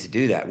don't need to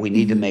do that. We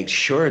need to make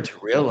sure to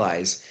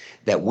realize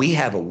that we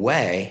have a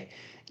way,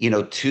 you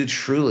know, to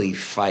truly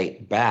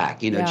fight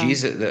back. You know,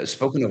 Jesus,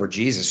 spoken over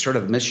Jesus, sort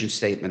of mission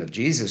statement of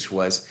Jesus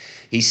was,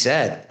 he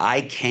said,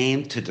 I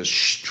came to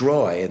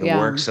destroy the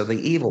works of the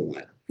evil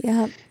one.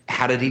 Yeah.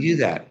 How did he do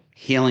that?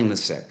 Healing the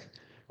sick,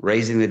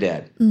 raising the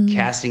dead,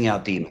 casting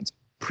out demons,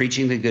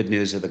 preaching the good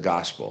news of the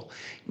gospel,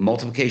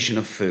 multiplication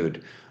of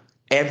food.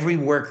 Every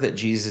work that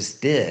Jesus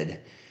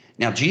did.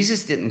 Now,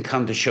 Jesus didn't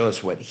come to show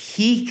us what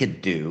he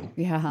could do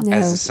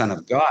as the Son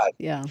of God.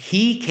 Yeah.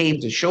 He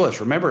came to show us,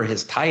 remember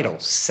his title,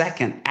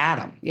 Second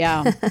Adam.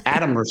 Yeah.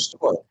 Adam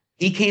restored.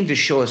 He came to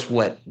show us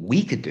what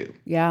we could do.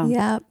 Yeah.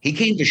 Yeah. He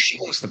came to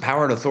show us the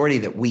power and authority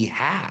that we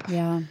have.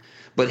 Yeah.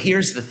 But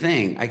here's the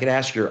thing. I could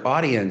ask your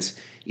audience,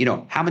 you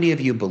know, how many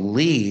of you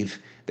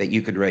believe that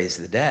you could raise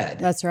the dead?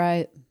 That's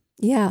right.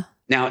 Yeah.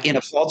 Now, in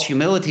a false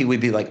humility, we'd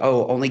be like,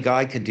 oh, only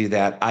God could do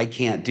that. I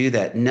can't do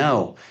that.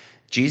 No.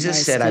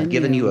 Jesus said, I've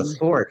given you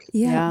authority.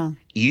 Yeah.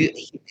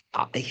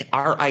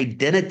 Our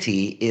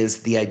identity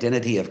is the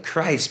identity of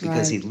Christ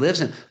because he lives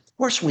in. Of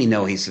course, we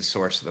know he's the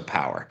source of the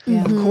power.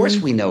 Yeah. Of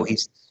course, we know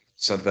he's the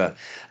source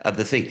of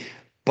the thing.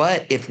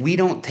 But if we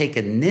don't take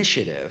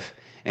initiative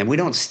and we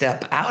don't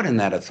step out in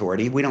that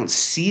authority, we don't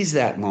seize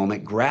that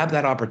moment, grab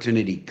that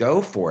opportunity,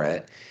 go for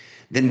it,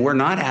 then we're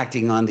not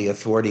acting on the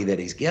authority that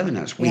he's given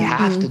us. We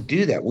have to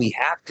do that. We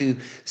have to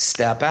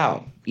step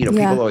out. You know,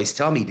 people always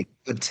tell me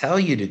to tell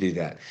you to do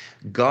that.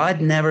 God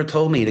never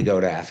told me to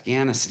go to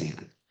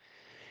Afghanistan.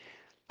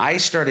 I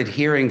started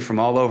hearing from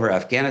all over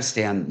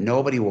Afghanistan,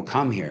 nobody will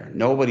come here.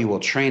 Nobody will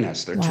train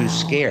us. They're too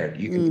scared.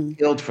 You can be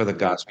killed for the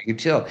gospel. You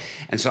can kill.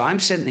 And so I'm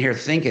sitting here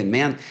thinking,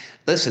 man,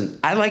 listen,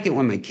 I like it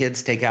when my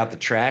kids take out the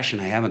trash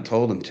and I haven't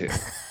told them to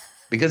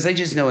because they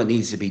just know it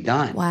needs to be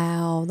done.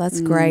 Wow.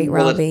 That's great,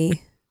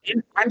 Robby.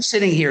 I'm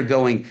sitting here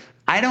going,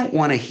 I don't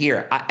want to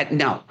hear.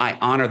 No, I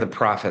honor the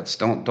prophets.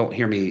 Don't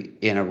hear me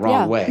in a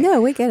wrong way.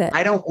 No, we get it.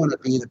 I don't want to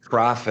be the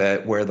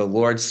prophet where the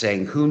Lord's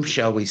saying, "Whom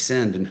shall we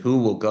send, and who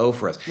will go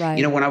for us?"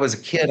 Right. When I was a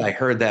kid, I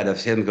heard that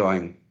of him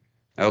going,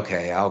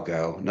 "Okay, I'll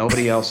go.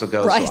 Nobody else will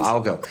go, Right. so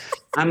I'll go."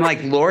 I'm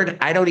like, Lord,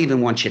 I don't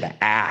even want you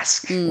to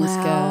ask.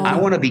 Wow. I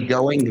want to be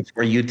going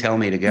before you tell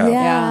me to go.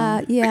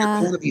 Yeah.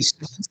 I want to be.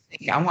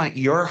 I want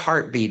your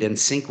heartbeat in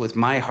sync with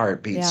my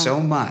heartbeat so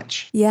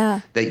much.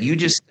 Yeah. That you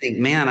just think,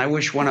 man, I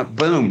wish one up.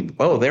 Boom.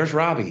 Oh, there's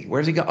Robby.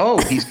 Where's he go? Oh,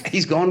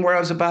 he's going where I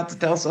was about to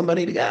tell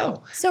somebody to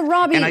go. So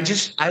Robby, and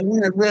I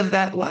want to live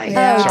that life.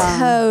 Oh,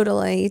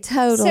 totally.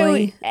 So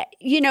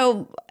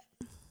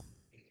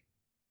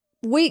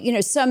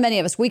so many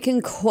of us, we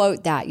can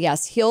quote that.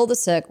 Yes, heal the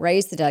sick,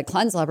 raise the dead,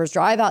 cleanse lepers,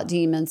 drive out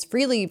demons,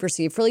 freely you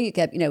receive, freely you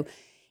give.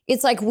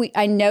 It's like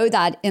I know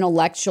that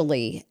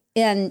intellectually,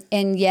 and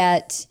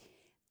yet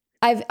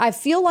I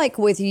feel like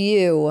with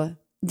you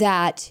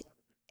that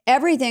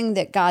everything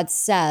that God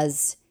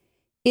says,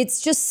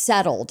 it's just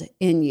settled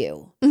in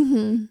you.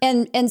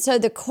 Mm-hmm. And so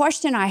the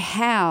question I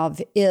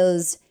have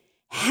is,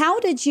 how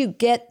did you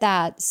get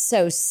that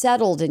so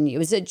settled in you?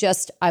 Is it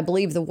just, I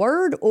believe the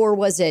word, or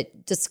was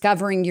it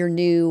discovering your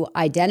new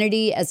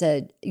identity as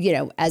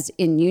as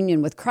in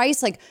union with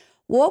Christ? Like,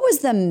 what was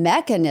the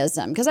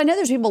mechanism? Because I know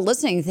there's people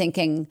listening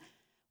thinking,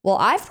 well,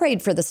 I've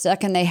prayed for the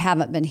sick and they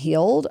haven't been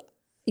healed.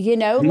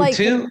 Me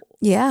too.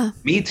 Yeah.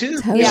 Me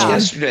too. Totally.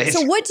 Yesterday.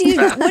 So what do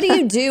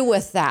you do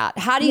with that?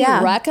 How do you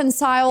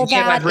reconcile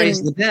that? I've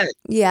raised the dead.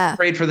 Yeah.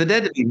 Prayed for the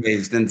dead to be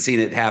raised and seen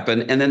it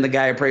happen. And then the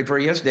guy I prayed for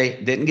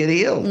yesterday didn't get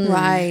healed.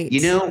 Right.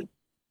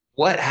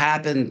 What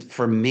happened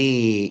for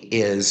me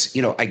is,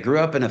 I grew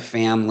up in a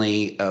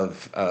family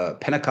of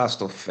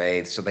Pentecostal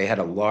faith. So they had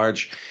a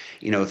large,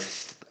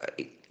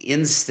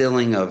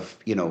 instilling of,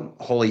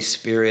 Holy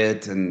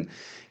Spirit and,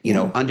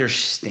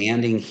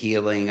 understanding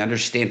healing,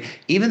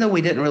 even though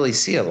we didn't really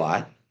see a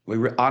lot, we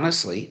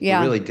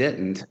really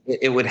didn't.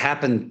 It would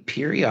happen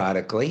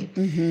periodically.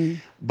 Mm-hmm.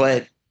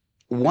 But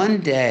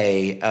one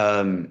day,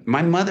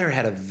 my mother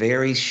had a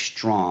very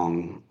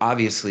strong,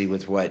 obviously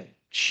with what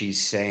she's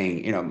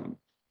saying,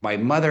 my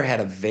mother had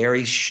a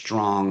very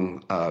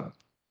strong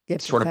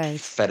sort of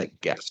prophetic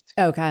gift.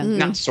 Okay. Mm.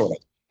 Not sort of.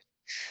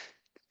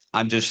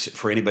 I'm just,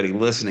 for anybody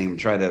listening,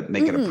 trying to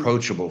make it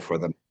approachable for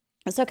them.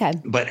 That's okay.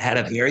 But had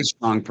a very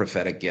strong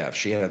prophetic gift.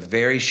 She had a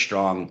very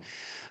strong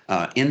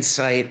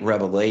insight,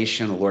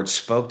 revelation. The Lord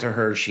spoke to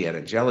her. She had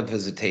angelic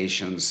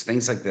visitations,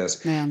 things like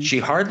this. Man. She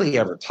hardly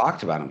ever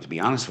talked about them, to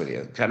be honest with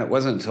you. It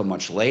wasn't until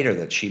much later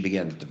that she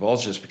began to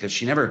divulge this, because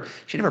she never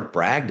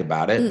bragged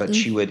about it, but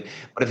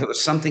but if it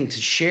was something to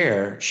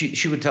share,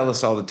 she would tell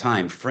us all the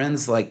time,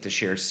 friends like to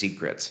share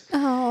secrets.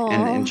 Oh.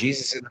 And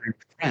Jesus and I are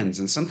friends.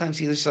 And sometimes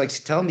he just likes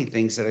to tell me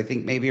things that I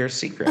think maybe are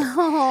secret.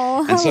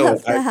 Oh, and so I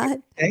love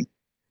that.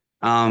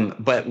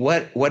 But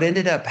what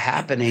ended up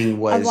happening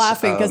was, I'm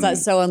laughing because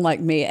that's so unlike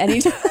me.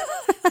 Anytime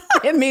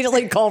I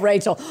immediately call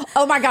Rachel.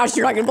 Oh my gosh,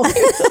 you're not going to believe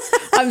this.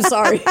 I'm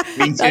sorry.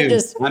 Me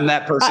too. I'm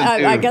that person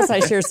too. I guess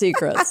I share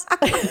secrets.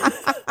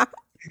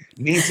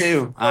 Me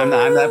too. I'm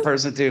that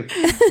person too.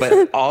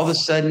 But all of a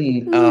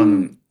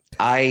sudden,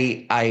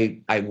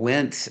 I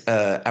went.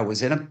 I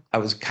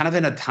was kind of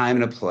in a time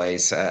and a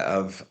place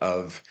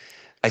of.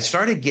 I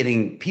started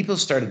people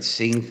started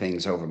seeing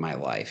things over my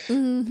life,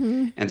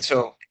 and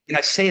so. And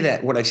I say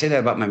that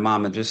about my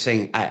mom, I'm just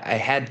saying I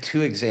had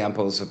two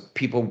examples of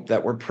people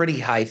that were pretty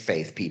high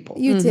faith people.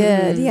 You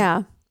did,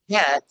 yeah.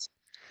 Yet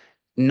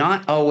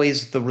not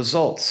always the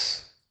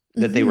results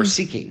that they were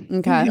seeking.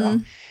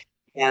 Okay.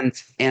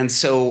 And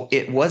so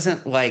it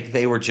wasn't like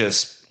they were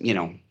just,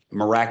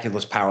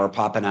 miraculous power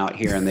popping out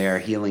here and there,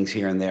 healings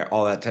here and there,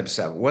 all that type of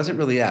stuff. It wasn't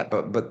really that.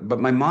 But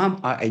my mom,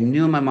 I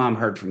knew my mom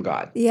heard from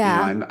God.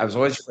 Yeah. I was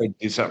always afraid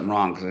to do something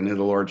wrong because I knew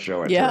the Lord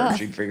showed it to her.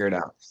 She'd figure it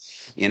out.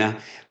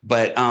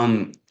 But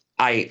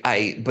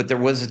but there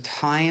was a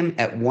time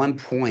at one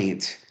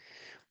point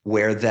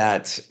where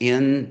that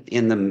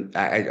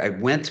I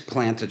went to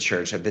plant a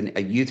church. I've been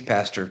a youth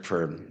pastor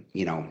for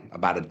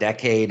about a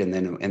decade, and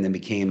then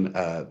became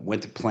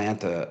went to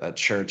plant a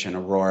church in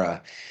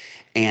Aurora,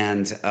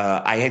 and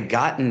I had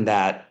gotten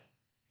that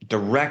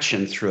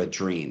direction through a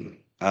dream.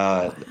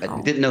 I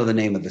didn't know the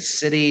name of the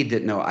city.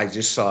 I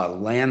just saw a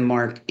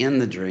landmark in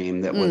the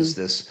dream that was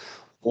this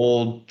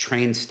old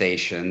train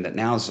station that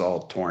now is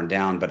all torn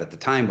down, but at the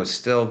time was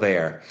still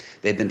there.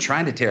 They'd been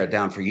trying to tear it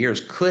down for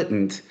years,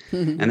 couldn't.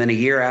 And then a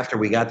year after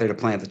we got there to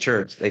plant the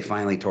church, they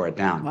finally tore it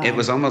down. Wow. It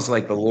was almost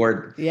like the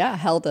Lord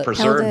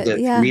preserved it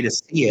for me to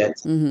see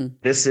it.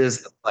 This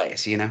is the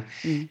place,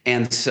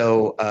 And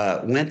so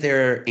went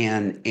there,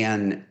 and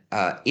in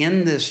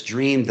this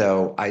dream,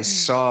 though, I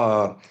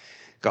saw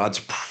God's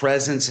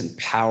presence and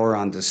power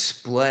on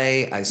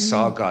display. I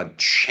saw God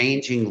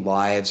changing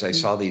lives. I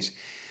saw these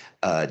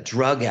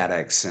drug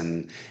addicts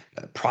and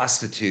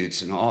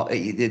prostitutes and all.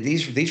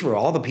 These were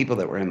all the people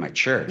that were in my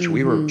church.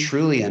 We were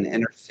truly an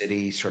inner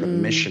city sort of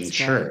mission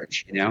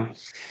church,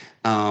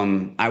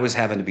 I was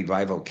having to be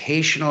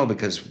bivocational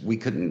because we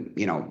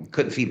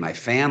couldn't feed my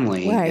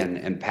family Right.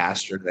 and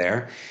pastor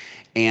there.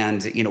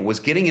 And, was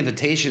getting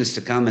invitations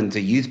to come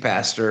into youth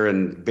pastor,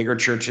 and bigger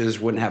churches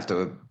wouldn't have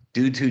to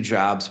do 2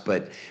 jobs.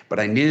 But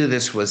I knew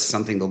this was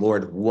something the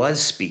Lord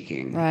was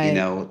speaking, Right.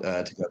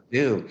 to go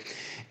do.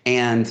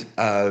 And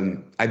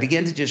I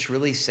began to just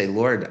really say,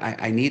 Lord,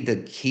 I need the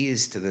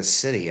keys to this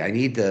city. I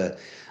need to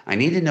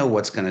know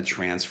what's going to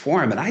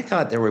transform. And I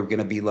thought there were going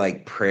to be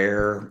like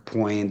prayer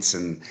points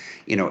and,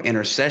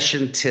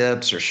 intercession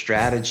tips or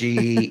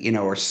strategy,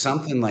 or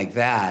something like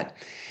that.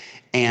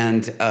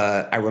 And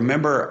I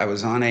remember I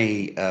was on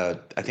I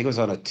think it was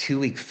on a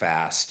 2-week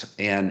fast.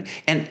 And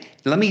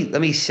let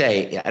me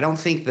say, I don't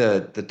think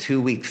the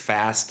 2-week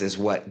fast is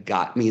what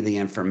got me the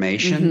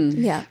information.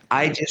 Mm-hmm. Yeah.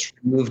 I just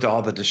removed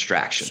all the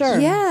distractions.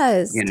 Sure.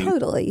 Yes,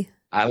 totally.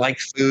 I like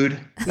food.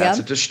 That's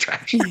a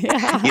distraction.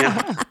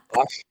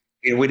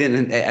 We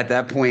didn't at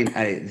that point.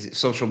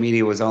 Social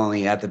media was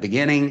only at the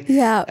beginning.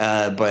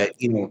 Yeah. But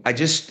I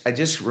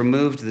just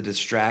removed the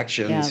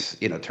distractions.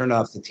 Turned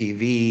off the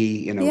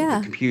TV.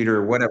 The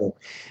computer, whatever,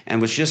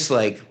 and was just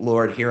like,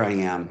 Lord, here I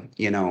am.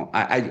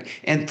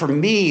 And for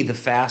me, the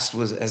fast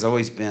has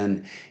always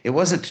been. It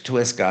wasn't to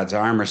twist God's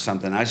arm or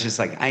something. I was just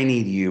like, I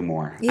need you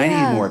more. I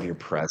need more of your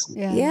presence.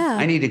 Yeah.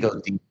 I need to go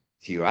deep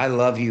with you. I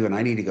love you, and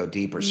I need to go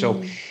deeper.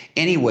 So,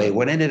 anyway,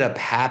 what ended up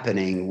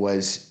happening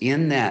was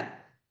in that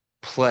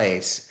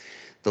place,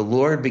 the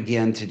Lord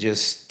began to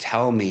just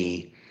tell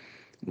me,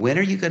 when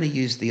are you going to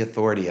use the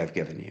authority I've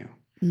given you?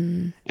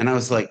 And I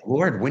was like,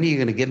 Lord, when are you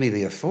going to give me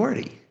the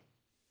authority?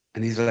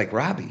 And he's like,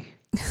 Robby,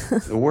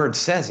 the word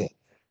says it.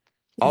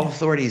 All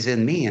authority is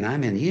in me and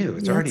I'm in you.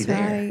 It's already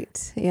there.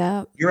 Right.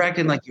 Yeah. You're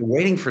acting like you're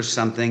waiting for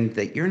something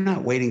that you're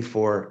not waiting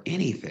for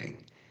anything.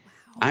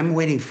 Wow. I'm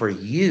waiting for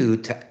you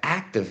to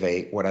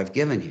activate what I've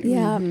given you.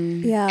 Yeah.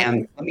 Yeah.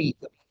 And let me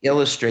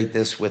illustrate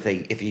this with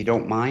if you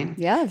don't mind,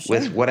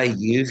 with what I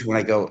use when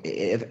I go.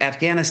 If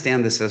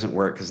Afghanistan, this doesn't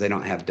work because they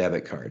don't have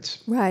debit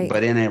cards, right?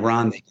 But in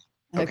Iran, they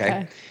do.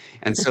 Okay.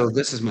 And so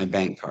this is my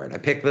bank card. I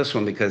picked this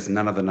one because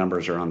none of the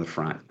numbers are on the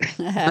front.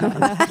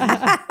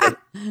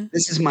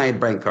 This is my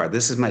bank card.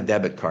 This is my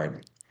debit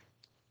card.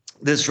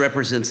 This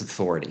represents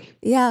authority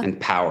and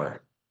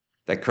power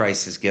that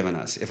Christ has given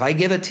us. If I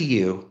give it to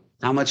you,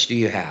 how much do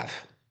you have?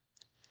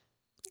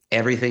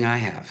 Everything I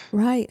have.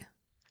 Right.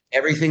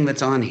 Everything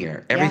that's on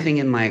here, everything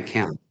in my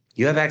account.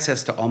 You have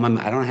access to all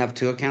I don't have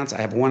 2 accounts. I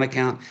have 1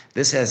 account.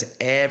 This has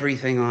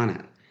everything on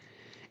it.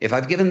 If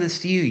I've given this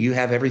to you, you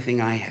have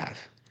everything I have.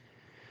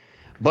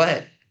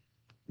 But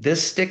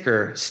this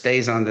sticker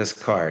stays on this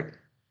card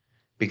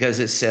because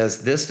it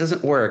says this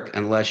doesn't work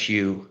unless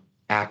you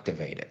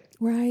activate it.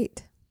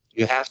 Right.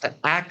 You have to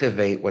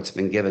activate what's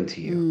been given to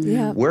you.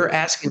 Yeah. We're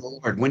asking the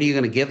Lord, when are you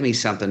going to give me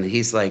something? And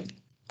he's like,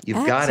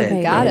 you've got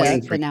it. Got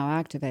it, but now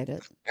activate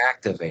it.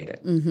 Activate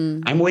it.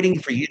 I'm waiting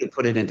for you to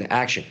put it into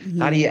action.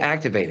 How do you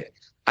activate it?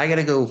 I got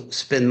to go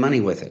spend money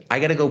with it. I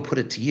got to go put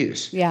it to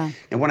use. Yeah.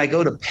 And when I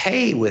go to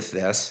pay with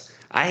this,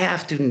 I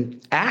have to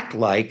act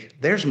like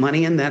there's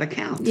money in that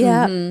account.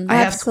 Yeah, I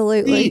have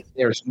absolutely. To believe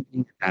there's money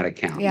in that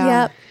account.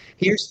 Yeah.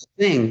 Here's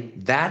the thing.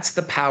 That's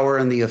the power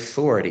and the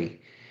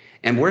authority.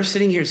 And we're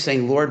sitting here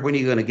saying, Lord, when are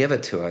you going to give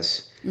it to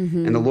us?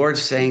 And the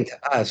Lord's saying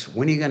to us,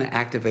 when are you going to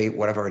activate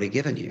what I've already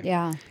given you?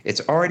 Yeah.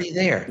 It's already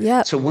there.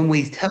 Yeah. So when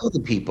we tell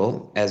the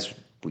people, as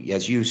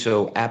you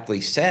so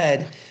aptly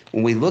said,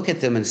 when we look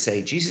at them and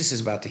say, Jesus is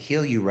about to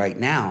heal you right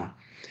now,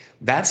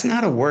 that's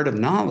not a word of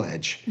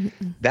knowledge.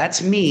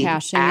 That's me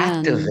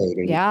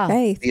activating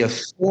the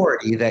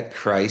authority that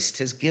Christ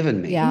has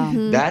given me. Yeah.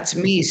 That's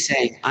me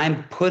saying,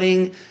 I'm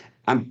pulling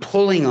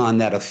on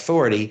that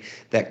authority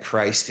that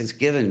Christ has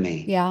given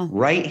me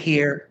right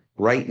here,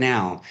 right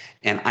now.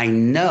 And I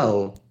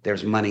know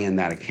there's money in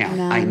that account.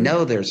 I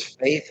know there's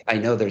faith. I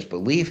know there's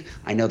belief.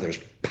 I know there's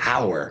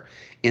power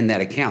in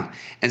that account.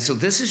 And so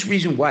this is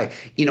reason why,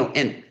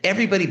 and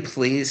everybody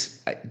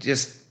please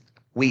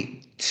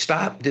we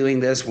stop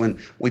doing this when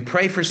we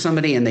pray for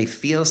somebody and they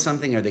feel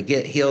something or they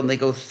get healed and they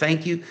go,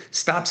 thank you.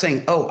 Stop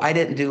saying, oh, I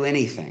didn't do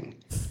anything.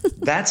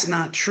 That's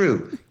not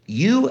true.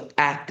 You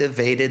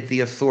activated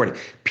the authority.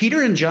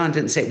 Peter and John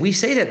didn't say, we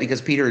say that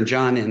because Peter and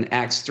John in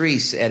Acts 3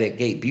 said at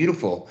Gate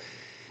Beautiful,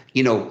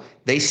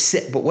 they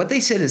said, but what they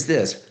said is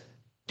this,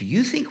 do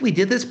you think we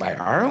did this by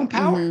our own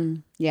power?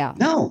 Yeah.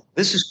 No,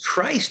 this is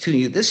Christ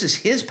this is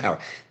his power.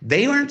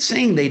 They weren't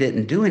saying they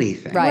didn't do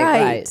anything.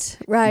 Right.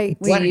 We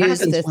use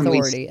the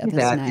authority of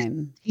his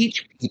name.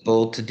 Teach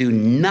people to do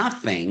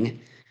nothing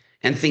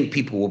and think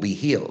people will be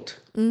healed.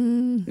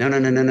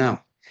 No.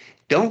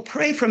 Don't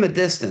pray from a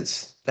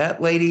distance.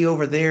 That lady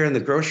over there in the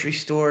grocery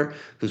store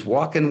who's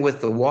walking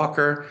with the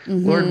walker,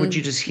 Lord, would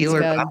you just heal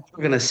her? I'm not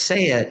going to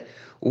say it.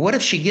 What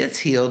if she gets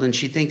healed and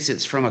she thinks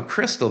it's from a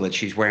crystal that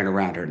she's wearing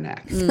around her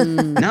neck?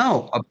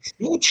 No,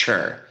 approach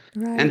her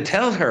and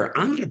tell her,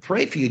 I'm going to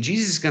pray for you.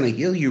 Jesus is going to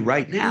heal you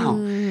right now.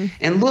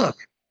 And look,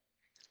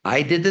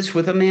 I did this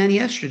with a man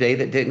yesterday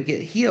that didn't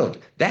get healed.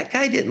 That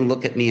guy didn't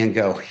look at me and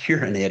go,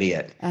 you're an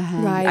idiot.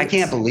 Right. I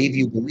can't believe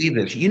you believe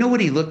this. You know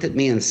what he looked at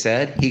me and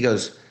said? He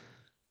goes,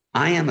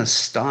 I am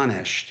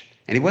astonished.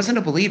 And he wasn't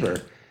a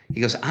believer. He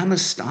goes, I'm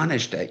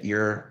astonished at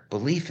your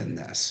belief in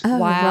this. Oh,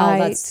 Wow,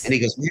 right. And he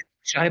goes, man, I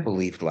wish I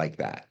believed like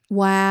that.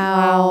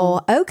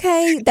 Wow.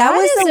 Okay. That That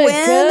was is a a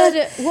win.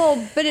 good,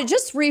 well, but it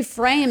just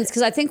reframes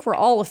because I think we're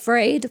all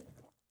afraid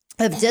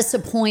of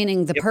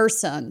disappointing the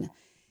person.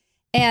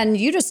 And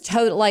you just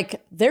told,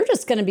 like, they're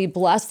just going to be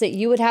blessed that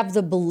you would have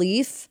the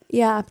belief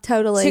Yeah,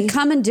 totally. to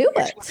come and do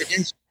That's it. what it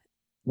is.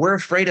 We're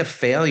afraid of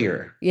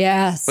failure.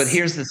 Yes. But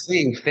here's the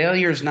thing,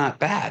 failure is not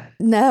bad.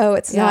 No,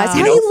 it's not. It's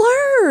Yeah. how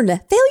you learn.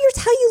 Failure's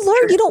how you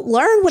learn. You don't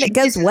learn when it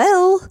goes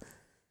well.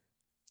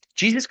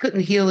 Jesus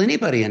couldn't heal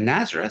anybody in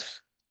Nazareth.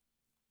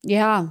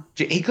 Yeah.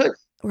 He couldn't.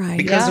 Right.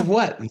 Because of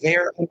what?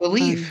 Their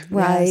unbelief.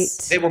 Right.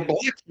 Yes. They were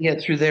blocking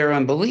it through their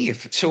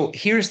unbelief. So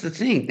here's the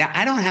thing. Now,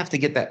 I don't have to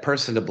get that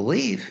person to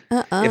believe.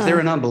 If they're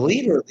an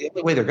unbeliever, the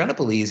only way they're going to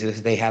believe is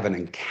if they have an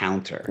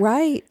encounter.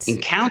 Right.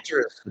 Encounter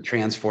is the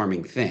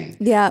transforming thing.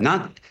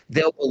 Yeah.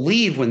 They'll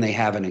believe when they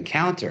have an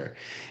encounter.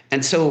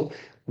 And so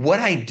what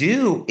I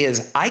do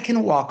is I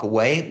can walk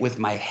away with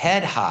my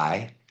head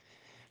high,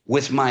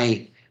 with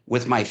my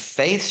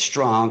faith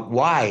strong.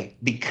 Why?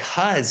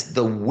 Because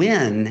the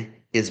win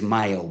is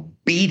my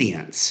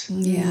obedience,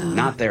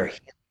 not their.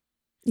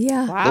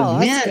 Yeah. Wow,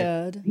 the that's win.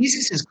 good.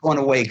 Jesus is going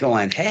away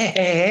going,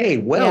 hey,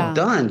 well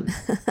done.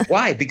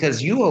 Why?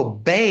 Because you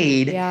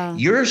obeyed.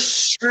 You're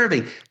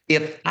serving.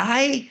 If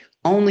I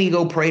only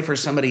go pray for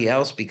somebody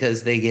else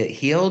because they get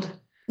healed,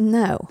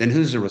 No. then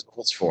who's the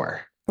results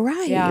for?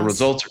 Right. Yeah. The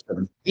results are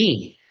for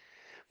me.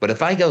 But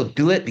if I go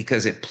do it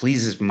because it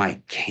pleases my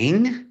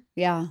king,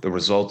 Yeah. the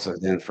results are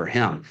then for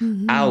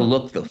him. I'll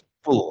look the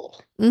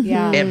fool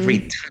Yeah. every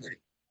time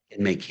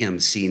and make him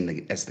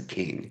seen as the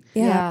king.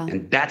 Yeah.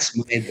 And that's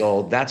my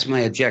goal. That's my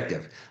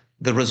objective.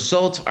 The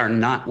results are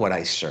not what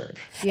I serve.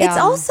 Yeah. It's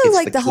also It's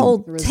like the the key. whole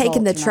The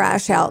taking the results are not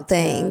trash what out it's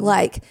thing. good.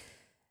 Like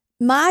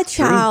my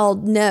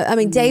child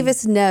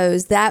Davis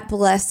knows that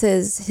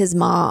blesses his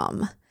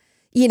mom.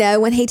 You know,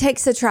 when he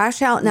takes the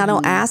trash out and I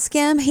don't ask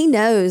him, he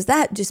knows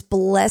that just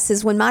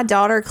blesses. When my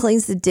daughter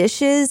cleans the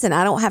dishes and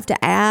I don't have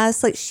to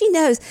ask, like she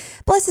knows,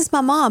 blesses my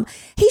mom.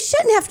 He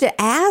shouldn't have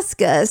to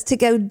ask us to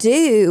go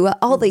do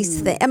all these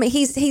things. I mean,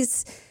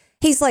 he's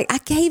like, I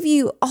gave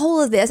you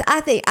all of this.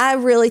 I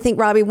really think,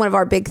 Robby, one of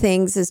our big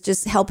things is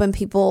just helping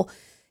people,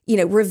 you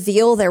know,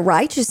 reveal their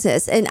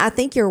righteousness. And I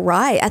think you're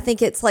right. I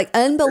think it's like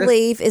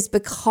unbelief is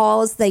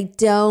because they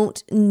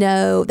don't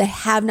know, they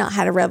have not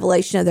had a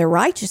revelation of their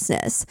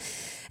righteousness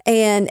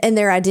and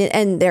their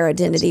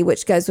identity,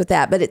 which goes with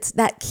that. But it's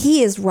that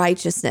key is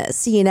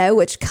righteousness, you know,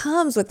 which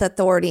comes with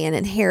authority and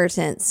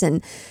inheritance.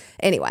 And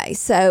anyway,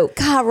 so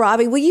God,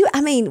 Robby, we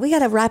got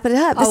to wrap it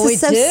up. This is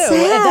so sad.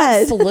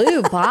 That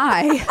flew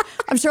by.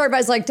 I'm sure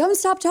everybody's like, don't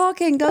stop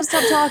talking. Don't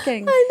stop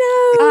talking.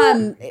 I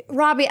know.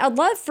 Robby, I'd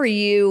love for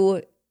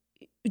you,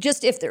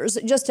 just if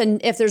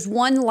there's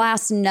one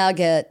last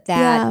nugget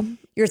that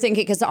you're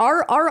thinking, because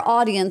our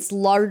audience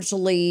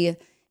largely,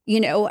 you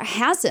know,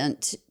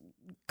 hasn't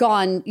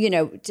gone, you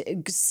know,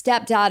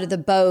 stepped out of the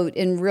boat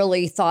and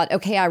really thought,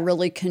 okay, I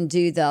really can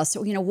do this.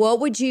 So, you know, what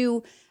would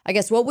you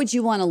want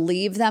to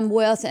leave them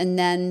with? And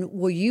then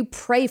will you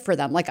pray for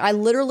them? Like I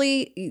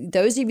literally,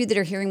 those of you that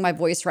are hearing my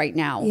voice right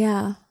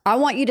now, I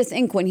want you to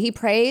think when he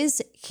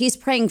prays, he's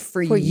praying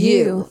for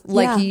you.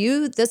 Like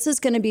this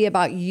is going to be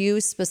about you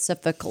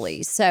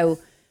specifically. So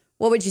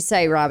what would you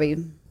say, Robby?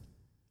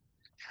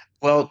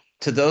 Well,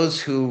 to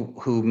those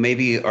who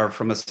maybe are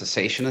from a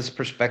cessationist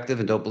perspective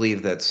and don't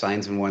believe that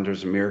signs and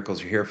wonders and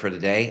miracles are here for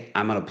today,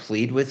 I'm going to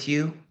plead with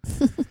you.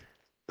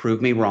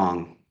 Prove me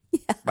wrong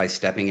by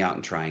stepping out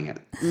and trying it.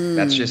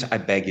 That's just, I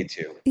beg you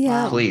to.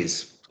 Yeah.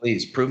 Please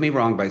prove me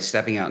wrong by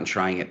stepping out and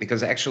trying it.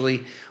 Because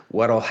actually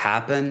what'll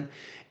happen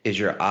is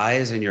your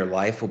eyes and your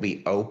life will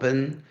be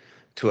open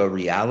to a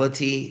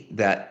reality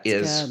that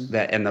is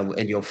that,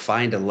 and you'll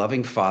find a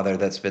loving Father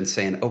that's been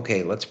saying,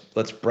 okay,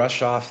 let's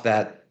brush off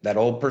that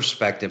old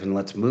perspective and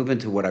let's move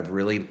into what I've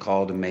really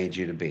called and made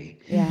you to be.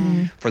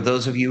 Yeah. For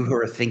those of you who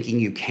are thinking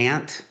you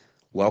can't,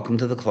 welcome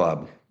to the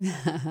club.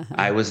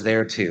 I was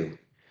there too.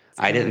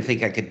 I didn't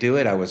think I could do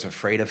it. I was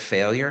afraid of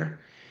failure,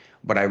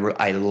 but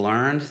I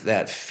learned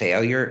that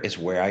failure is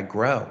where I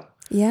grow.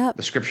 Yeah.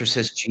 The scripture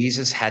says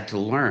Jesus had to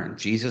learn.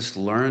 Jesus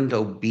learned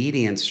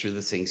obedience through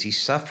the things he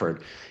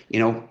suffered. You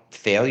know,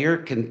 failure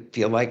can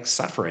feel like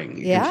suffering.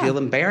 It can feel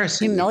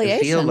embarrassing. Humiliation, it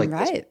can feel like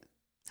right?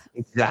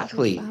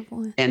 Exactly.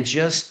 And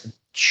just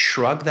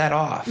shrug that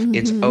off.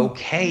 It's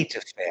okay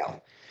to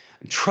fail.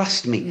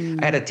 Trust me.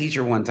 I had a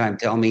teacher one time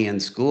tell me in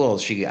school,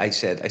 I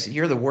said,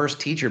 you're the worst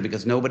teacher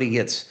because nobody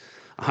gets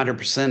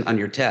 100% on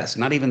your test.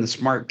 Not even the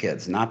smart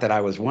kids. Not that I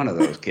was one of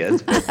those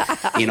kids, but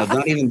you know,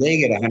 not even they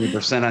get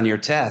 100% on your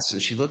test.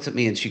 And she looked at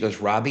me and she goes,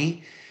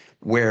 Robby,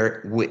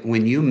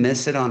 when you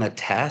miss it on a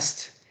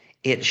test,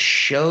 it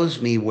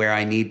shows me where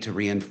I need to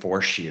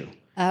reinforce you.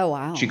 Oh,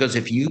 wow. She goes,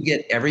 if you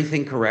get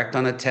everything correct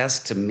on a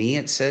test, to me,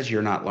 it says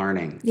you're not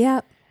learning.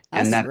 Yeah.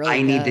 And that really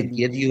I need to good.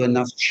 give you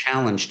enough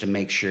challenge to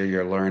make sure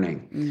you're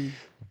learning.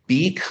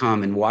 Be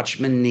calm and watch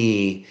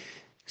Mani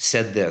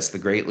said this, the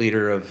great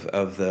leader of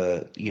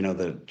the,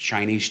 the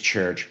Chinese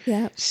church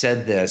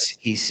said this.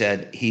 He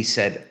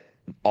said,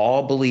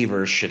 all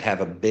believers should have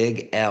a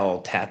big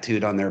L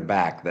tattooed on their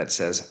back that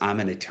says, I'm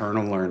an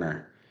eternal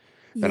learner,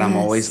 that I'm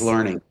always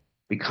learning.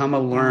 Become a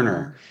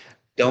learner.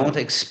 Don't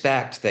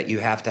expect that you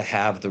have to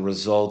have the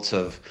results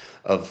of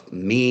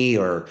me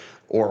or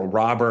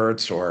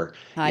Roberts or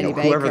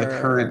whoever the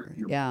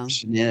current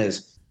person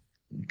is.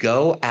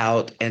 Go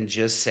out and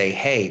just say,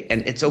 hey,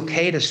 and it's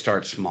okay to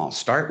start small.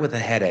 Start with a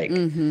headache.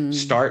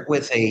 Start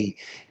with a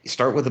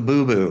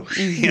boo-boo.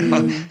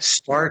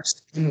 Start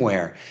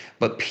somewhere.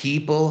 But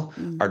people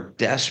are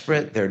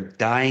desperate. They're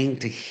dying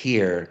to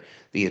hear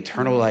the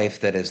eternal life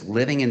that is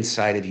living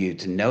inside of you,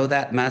 to know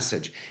that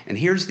message. And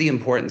here's the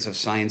importance of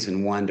signs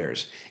and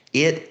wonders.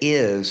 It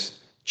is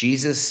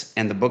Jesus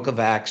and the book of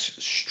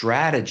Acts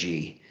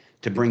strategy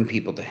to bring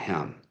people to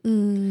him.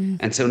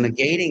 And so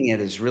negating it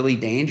is really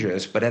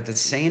dangerous, but at the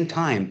same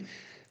time,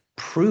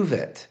 prove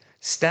it.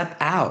 Step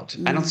out.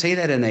 I don't say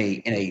that in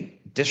a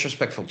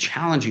disrespectful,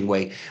 challenging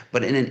way,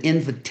 but in an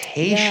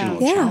invitational,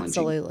 challenging.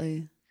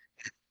 Absolutely.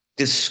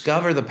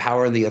 Discover the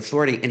power and the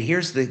authority. And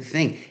here's the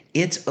thing.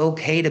 It's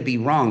okay to be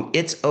wrong.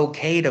 It's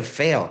okay to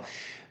fail.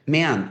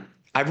 Man,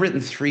 I've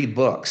written 3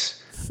 books.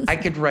 I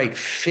could write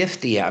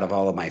 50 out of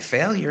all of my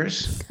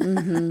failures.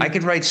 I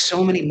could write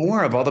so many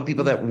more of all the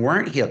people that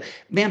weren't healed.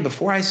 Man,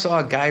 before I saw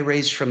a guy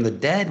raised from the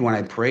dead when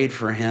I prayed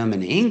for him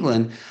in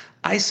England,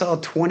 I saw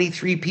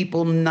 23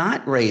 people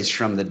not raised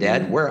from the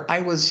dead where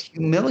I was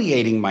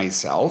humiliating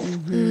myself,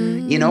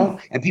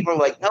 and people are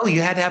like, no,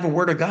 you had to have a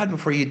word of God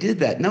before you did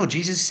that. No,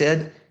 Jesus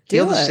said,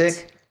 heal the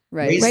sick,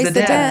 raise the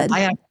dead. I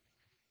have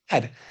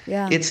God.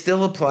 It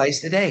still applies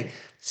today.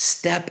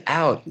 Step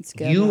out.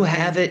 You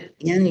have it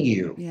in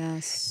you.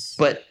 Yes.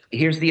 But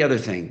here's the other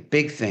thing,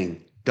 big thing.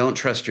 Don't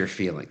trust your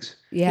feelings.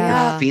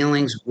 Yeah. Your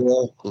feelings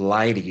will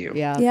lie to you.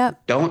 Yeah.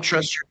 Don't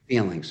trust your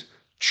feelings.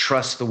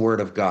 Trust the word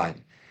of God.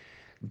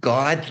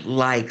 God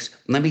likes,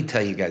 let me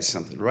tell you guys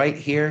something. Right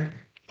here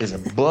is a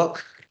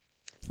book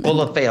full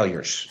of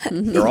failures.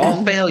 They're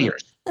all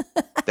failures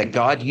that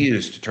God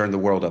used to turn the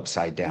world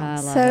upside down.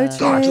 So true.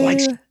 God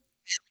likes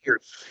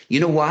failures. You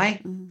know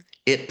why?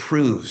 It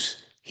proves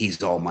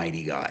he's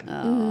Almighty God.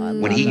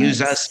 When he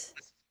used us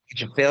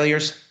to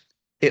failures,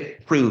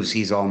 it proves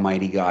he's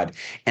Almighty God.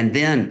 And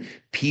then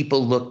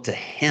people look to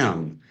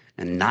him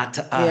and not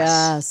to us.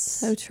 Yes.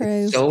 So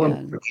true. So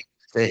important.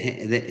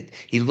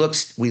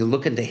 We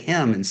look into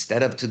him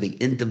instead of to the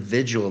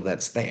individual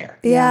that's there.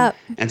 Yeah.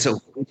 And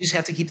so we just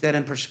have to keep that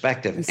in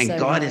perspective. It's and so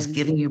God good. is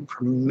giving you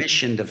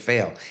permission to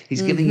fail.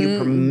 He's giving you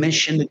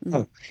permission to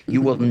go.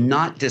 You will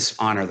not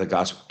dishonor the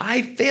gospel.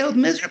 I failed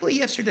miserably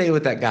yesterday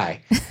with that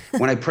guy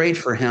when I prayed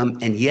for him.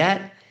 And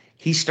yet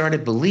he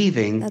started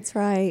believing. That's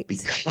right.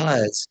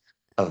 Because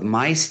of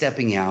my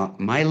stepping out,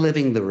 my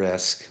living the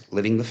risk,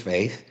 living the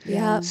faith,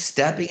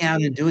 stepping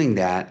out and doing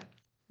that.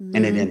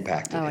 And it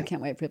impacted him. I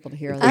can't wait for people to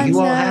hear Well, that. you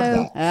all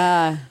have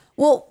that.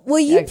 Well, will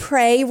you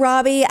pray,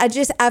 Robby? I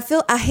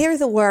hear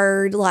the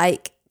word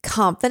like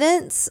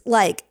confidence.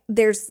 Like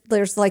there's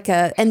like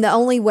and the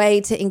only way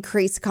to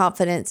increase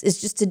confidence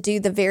is just to do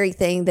the very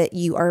thing that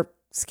you are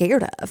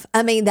scared of.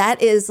 I mean,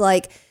 that is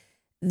like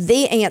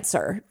the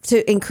answer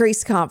to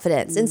increase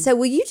confidence. And so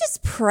will you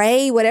just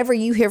pray whatever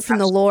you hear from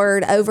the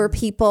Lord over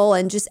people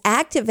and just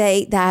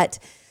activate that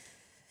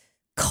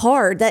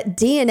card, that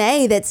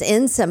DNA that's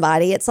in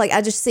somebody? It's like,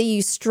 I just see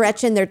you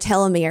stretching their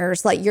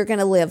telomeres, like you're going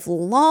to live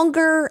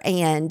longer.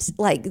 And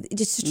like,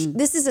 just,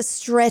 this is a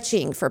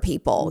stretching for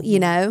people,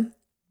 Yeah.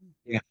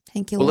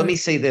 Thank you, Well, Lord. let me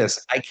say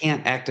this. I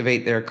can't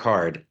activate their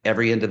card.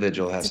 Every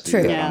individual has to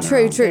do that on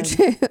their True.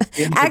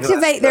 own.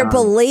 Activate their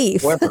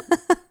belief.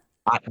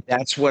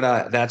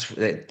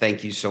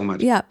 Thank you so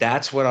much. Yeah.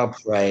 That's what I'll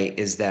pray,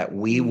 is that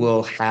we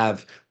will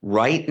have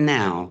right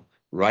now,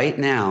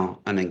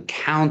 an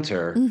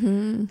encounter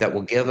that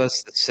will give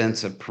us the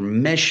sense of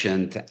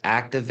permission to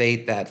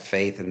activate that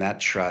faith and that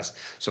trust.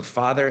 So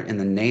Father, in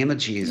the name of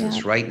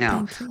Jesus, right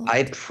now,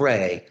 I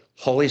pray,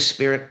 Holy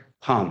Spirit,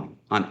 come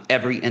on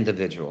every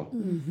individual.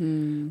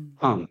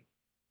 Come,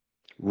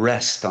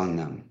 rest on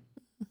them.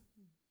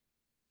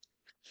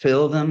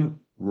 Fill them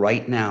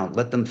right now.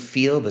 Let them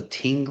feel the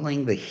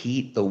tingling, the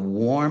heat, the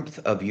warmth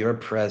of your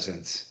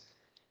presence.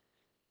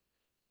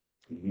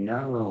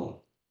 No.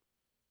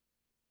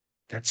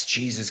 That's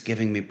Jesus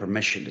giving me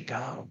permission to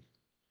go.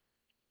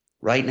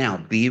 Right now,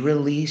 be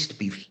released,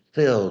 be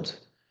filled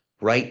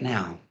right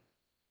now.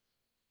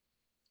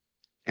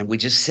 And we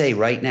just say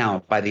right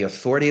now, by the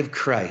authority of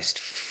Christ,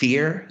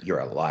 fear, you're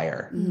a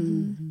liar.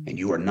 And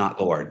you are not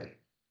Lord.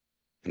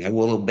 And I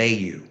will obey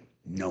you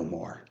no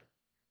more.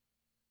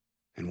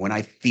 And when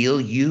I feel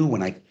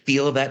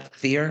that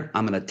fear,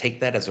 I'm going to take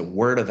that as a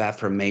word of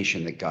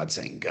affirmation that God's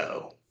saying,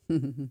 go.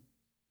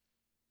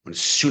 As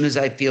soon as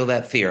I feel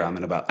that fear, I'm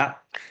going to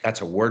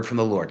that's a word from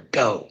the Lord.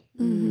 Go.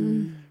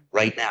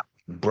 Right now.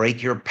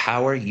 Break your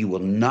power. You will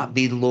not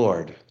be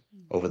Lord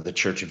over the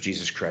Church of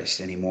Jesus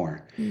Christ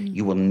anymore.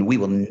 We will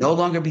no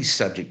longer be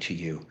subject to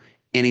you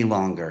any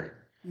longer.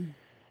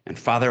 And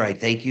Father, I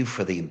thank you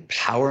for the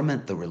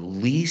empowerment, the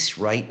release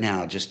right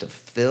now, just to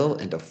fill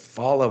and to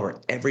fall over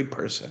every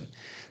person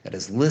that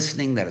is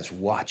listening, that is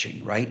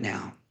watching right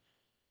now,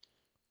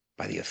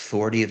 by the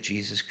authority of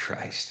Jesus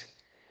Christ.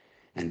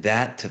 And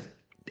that to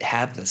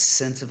have the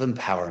sense of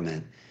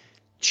empowerment,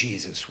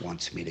 Jesus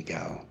wants me to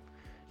go.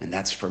 And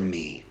that's for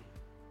me.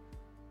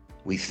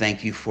 We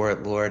thank you for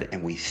it, Lord,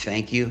 and we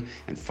thank you.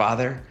 And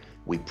Father,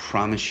 we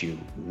promise you,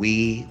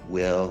 we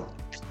will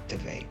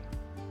activate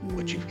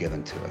what you've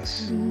given to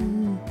us.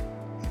 In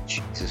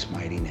Jesus'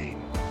 mighty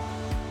name.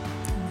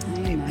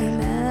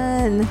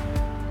 Amen.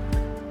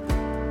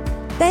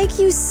 Thank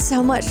you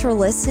so much for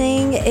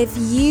listening. If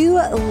you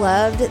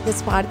loved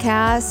this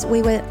podcast,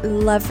 we would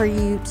love for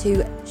you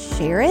to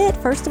share it,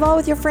 first of all,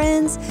 with your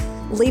friends.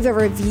 Leave a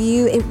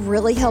review. It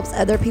really helps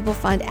other people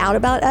find out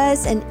about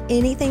us. And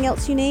anything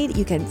else you need,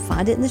 you can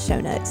find it in the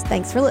show notes.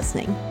 Thanks for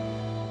listening.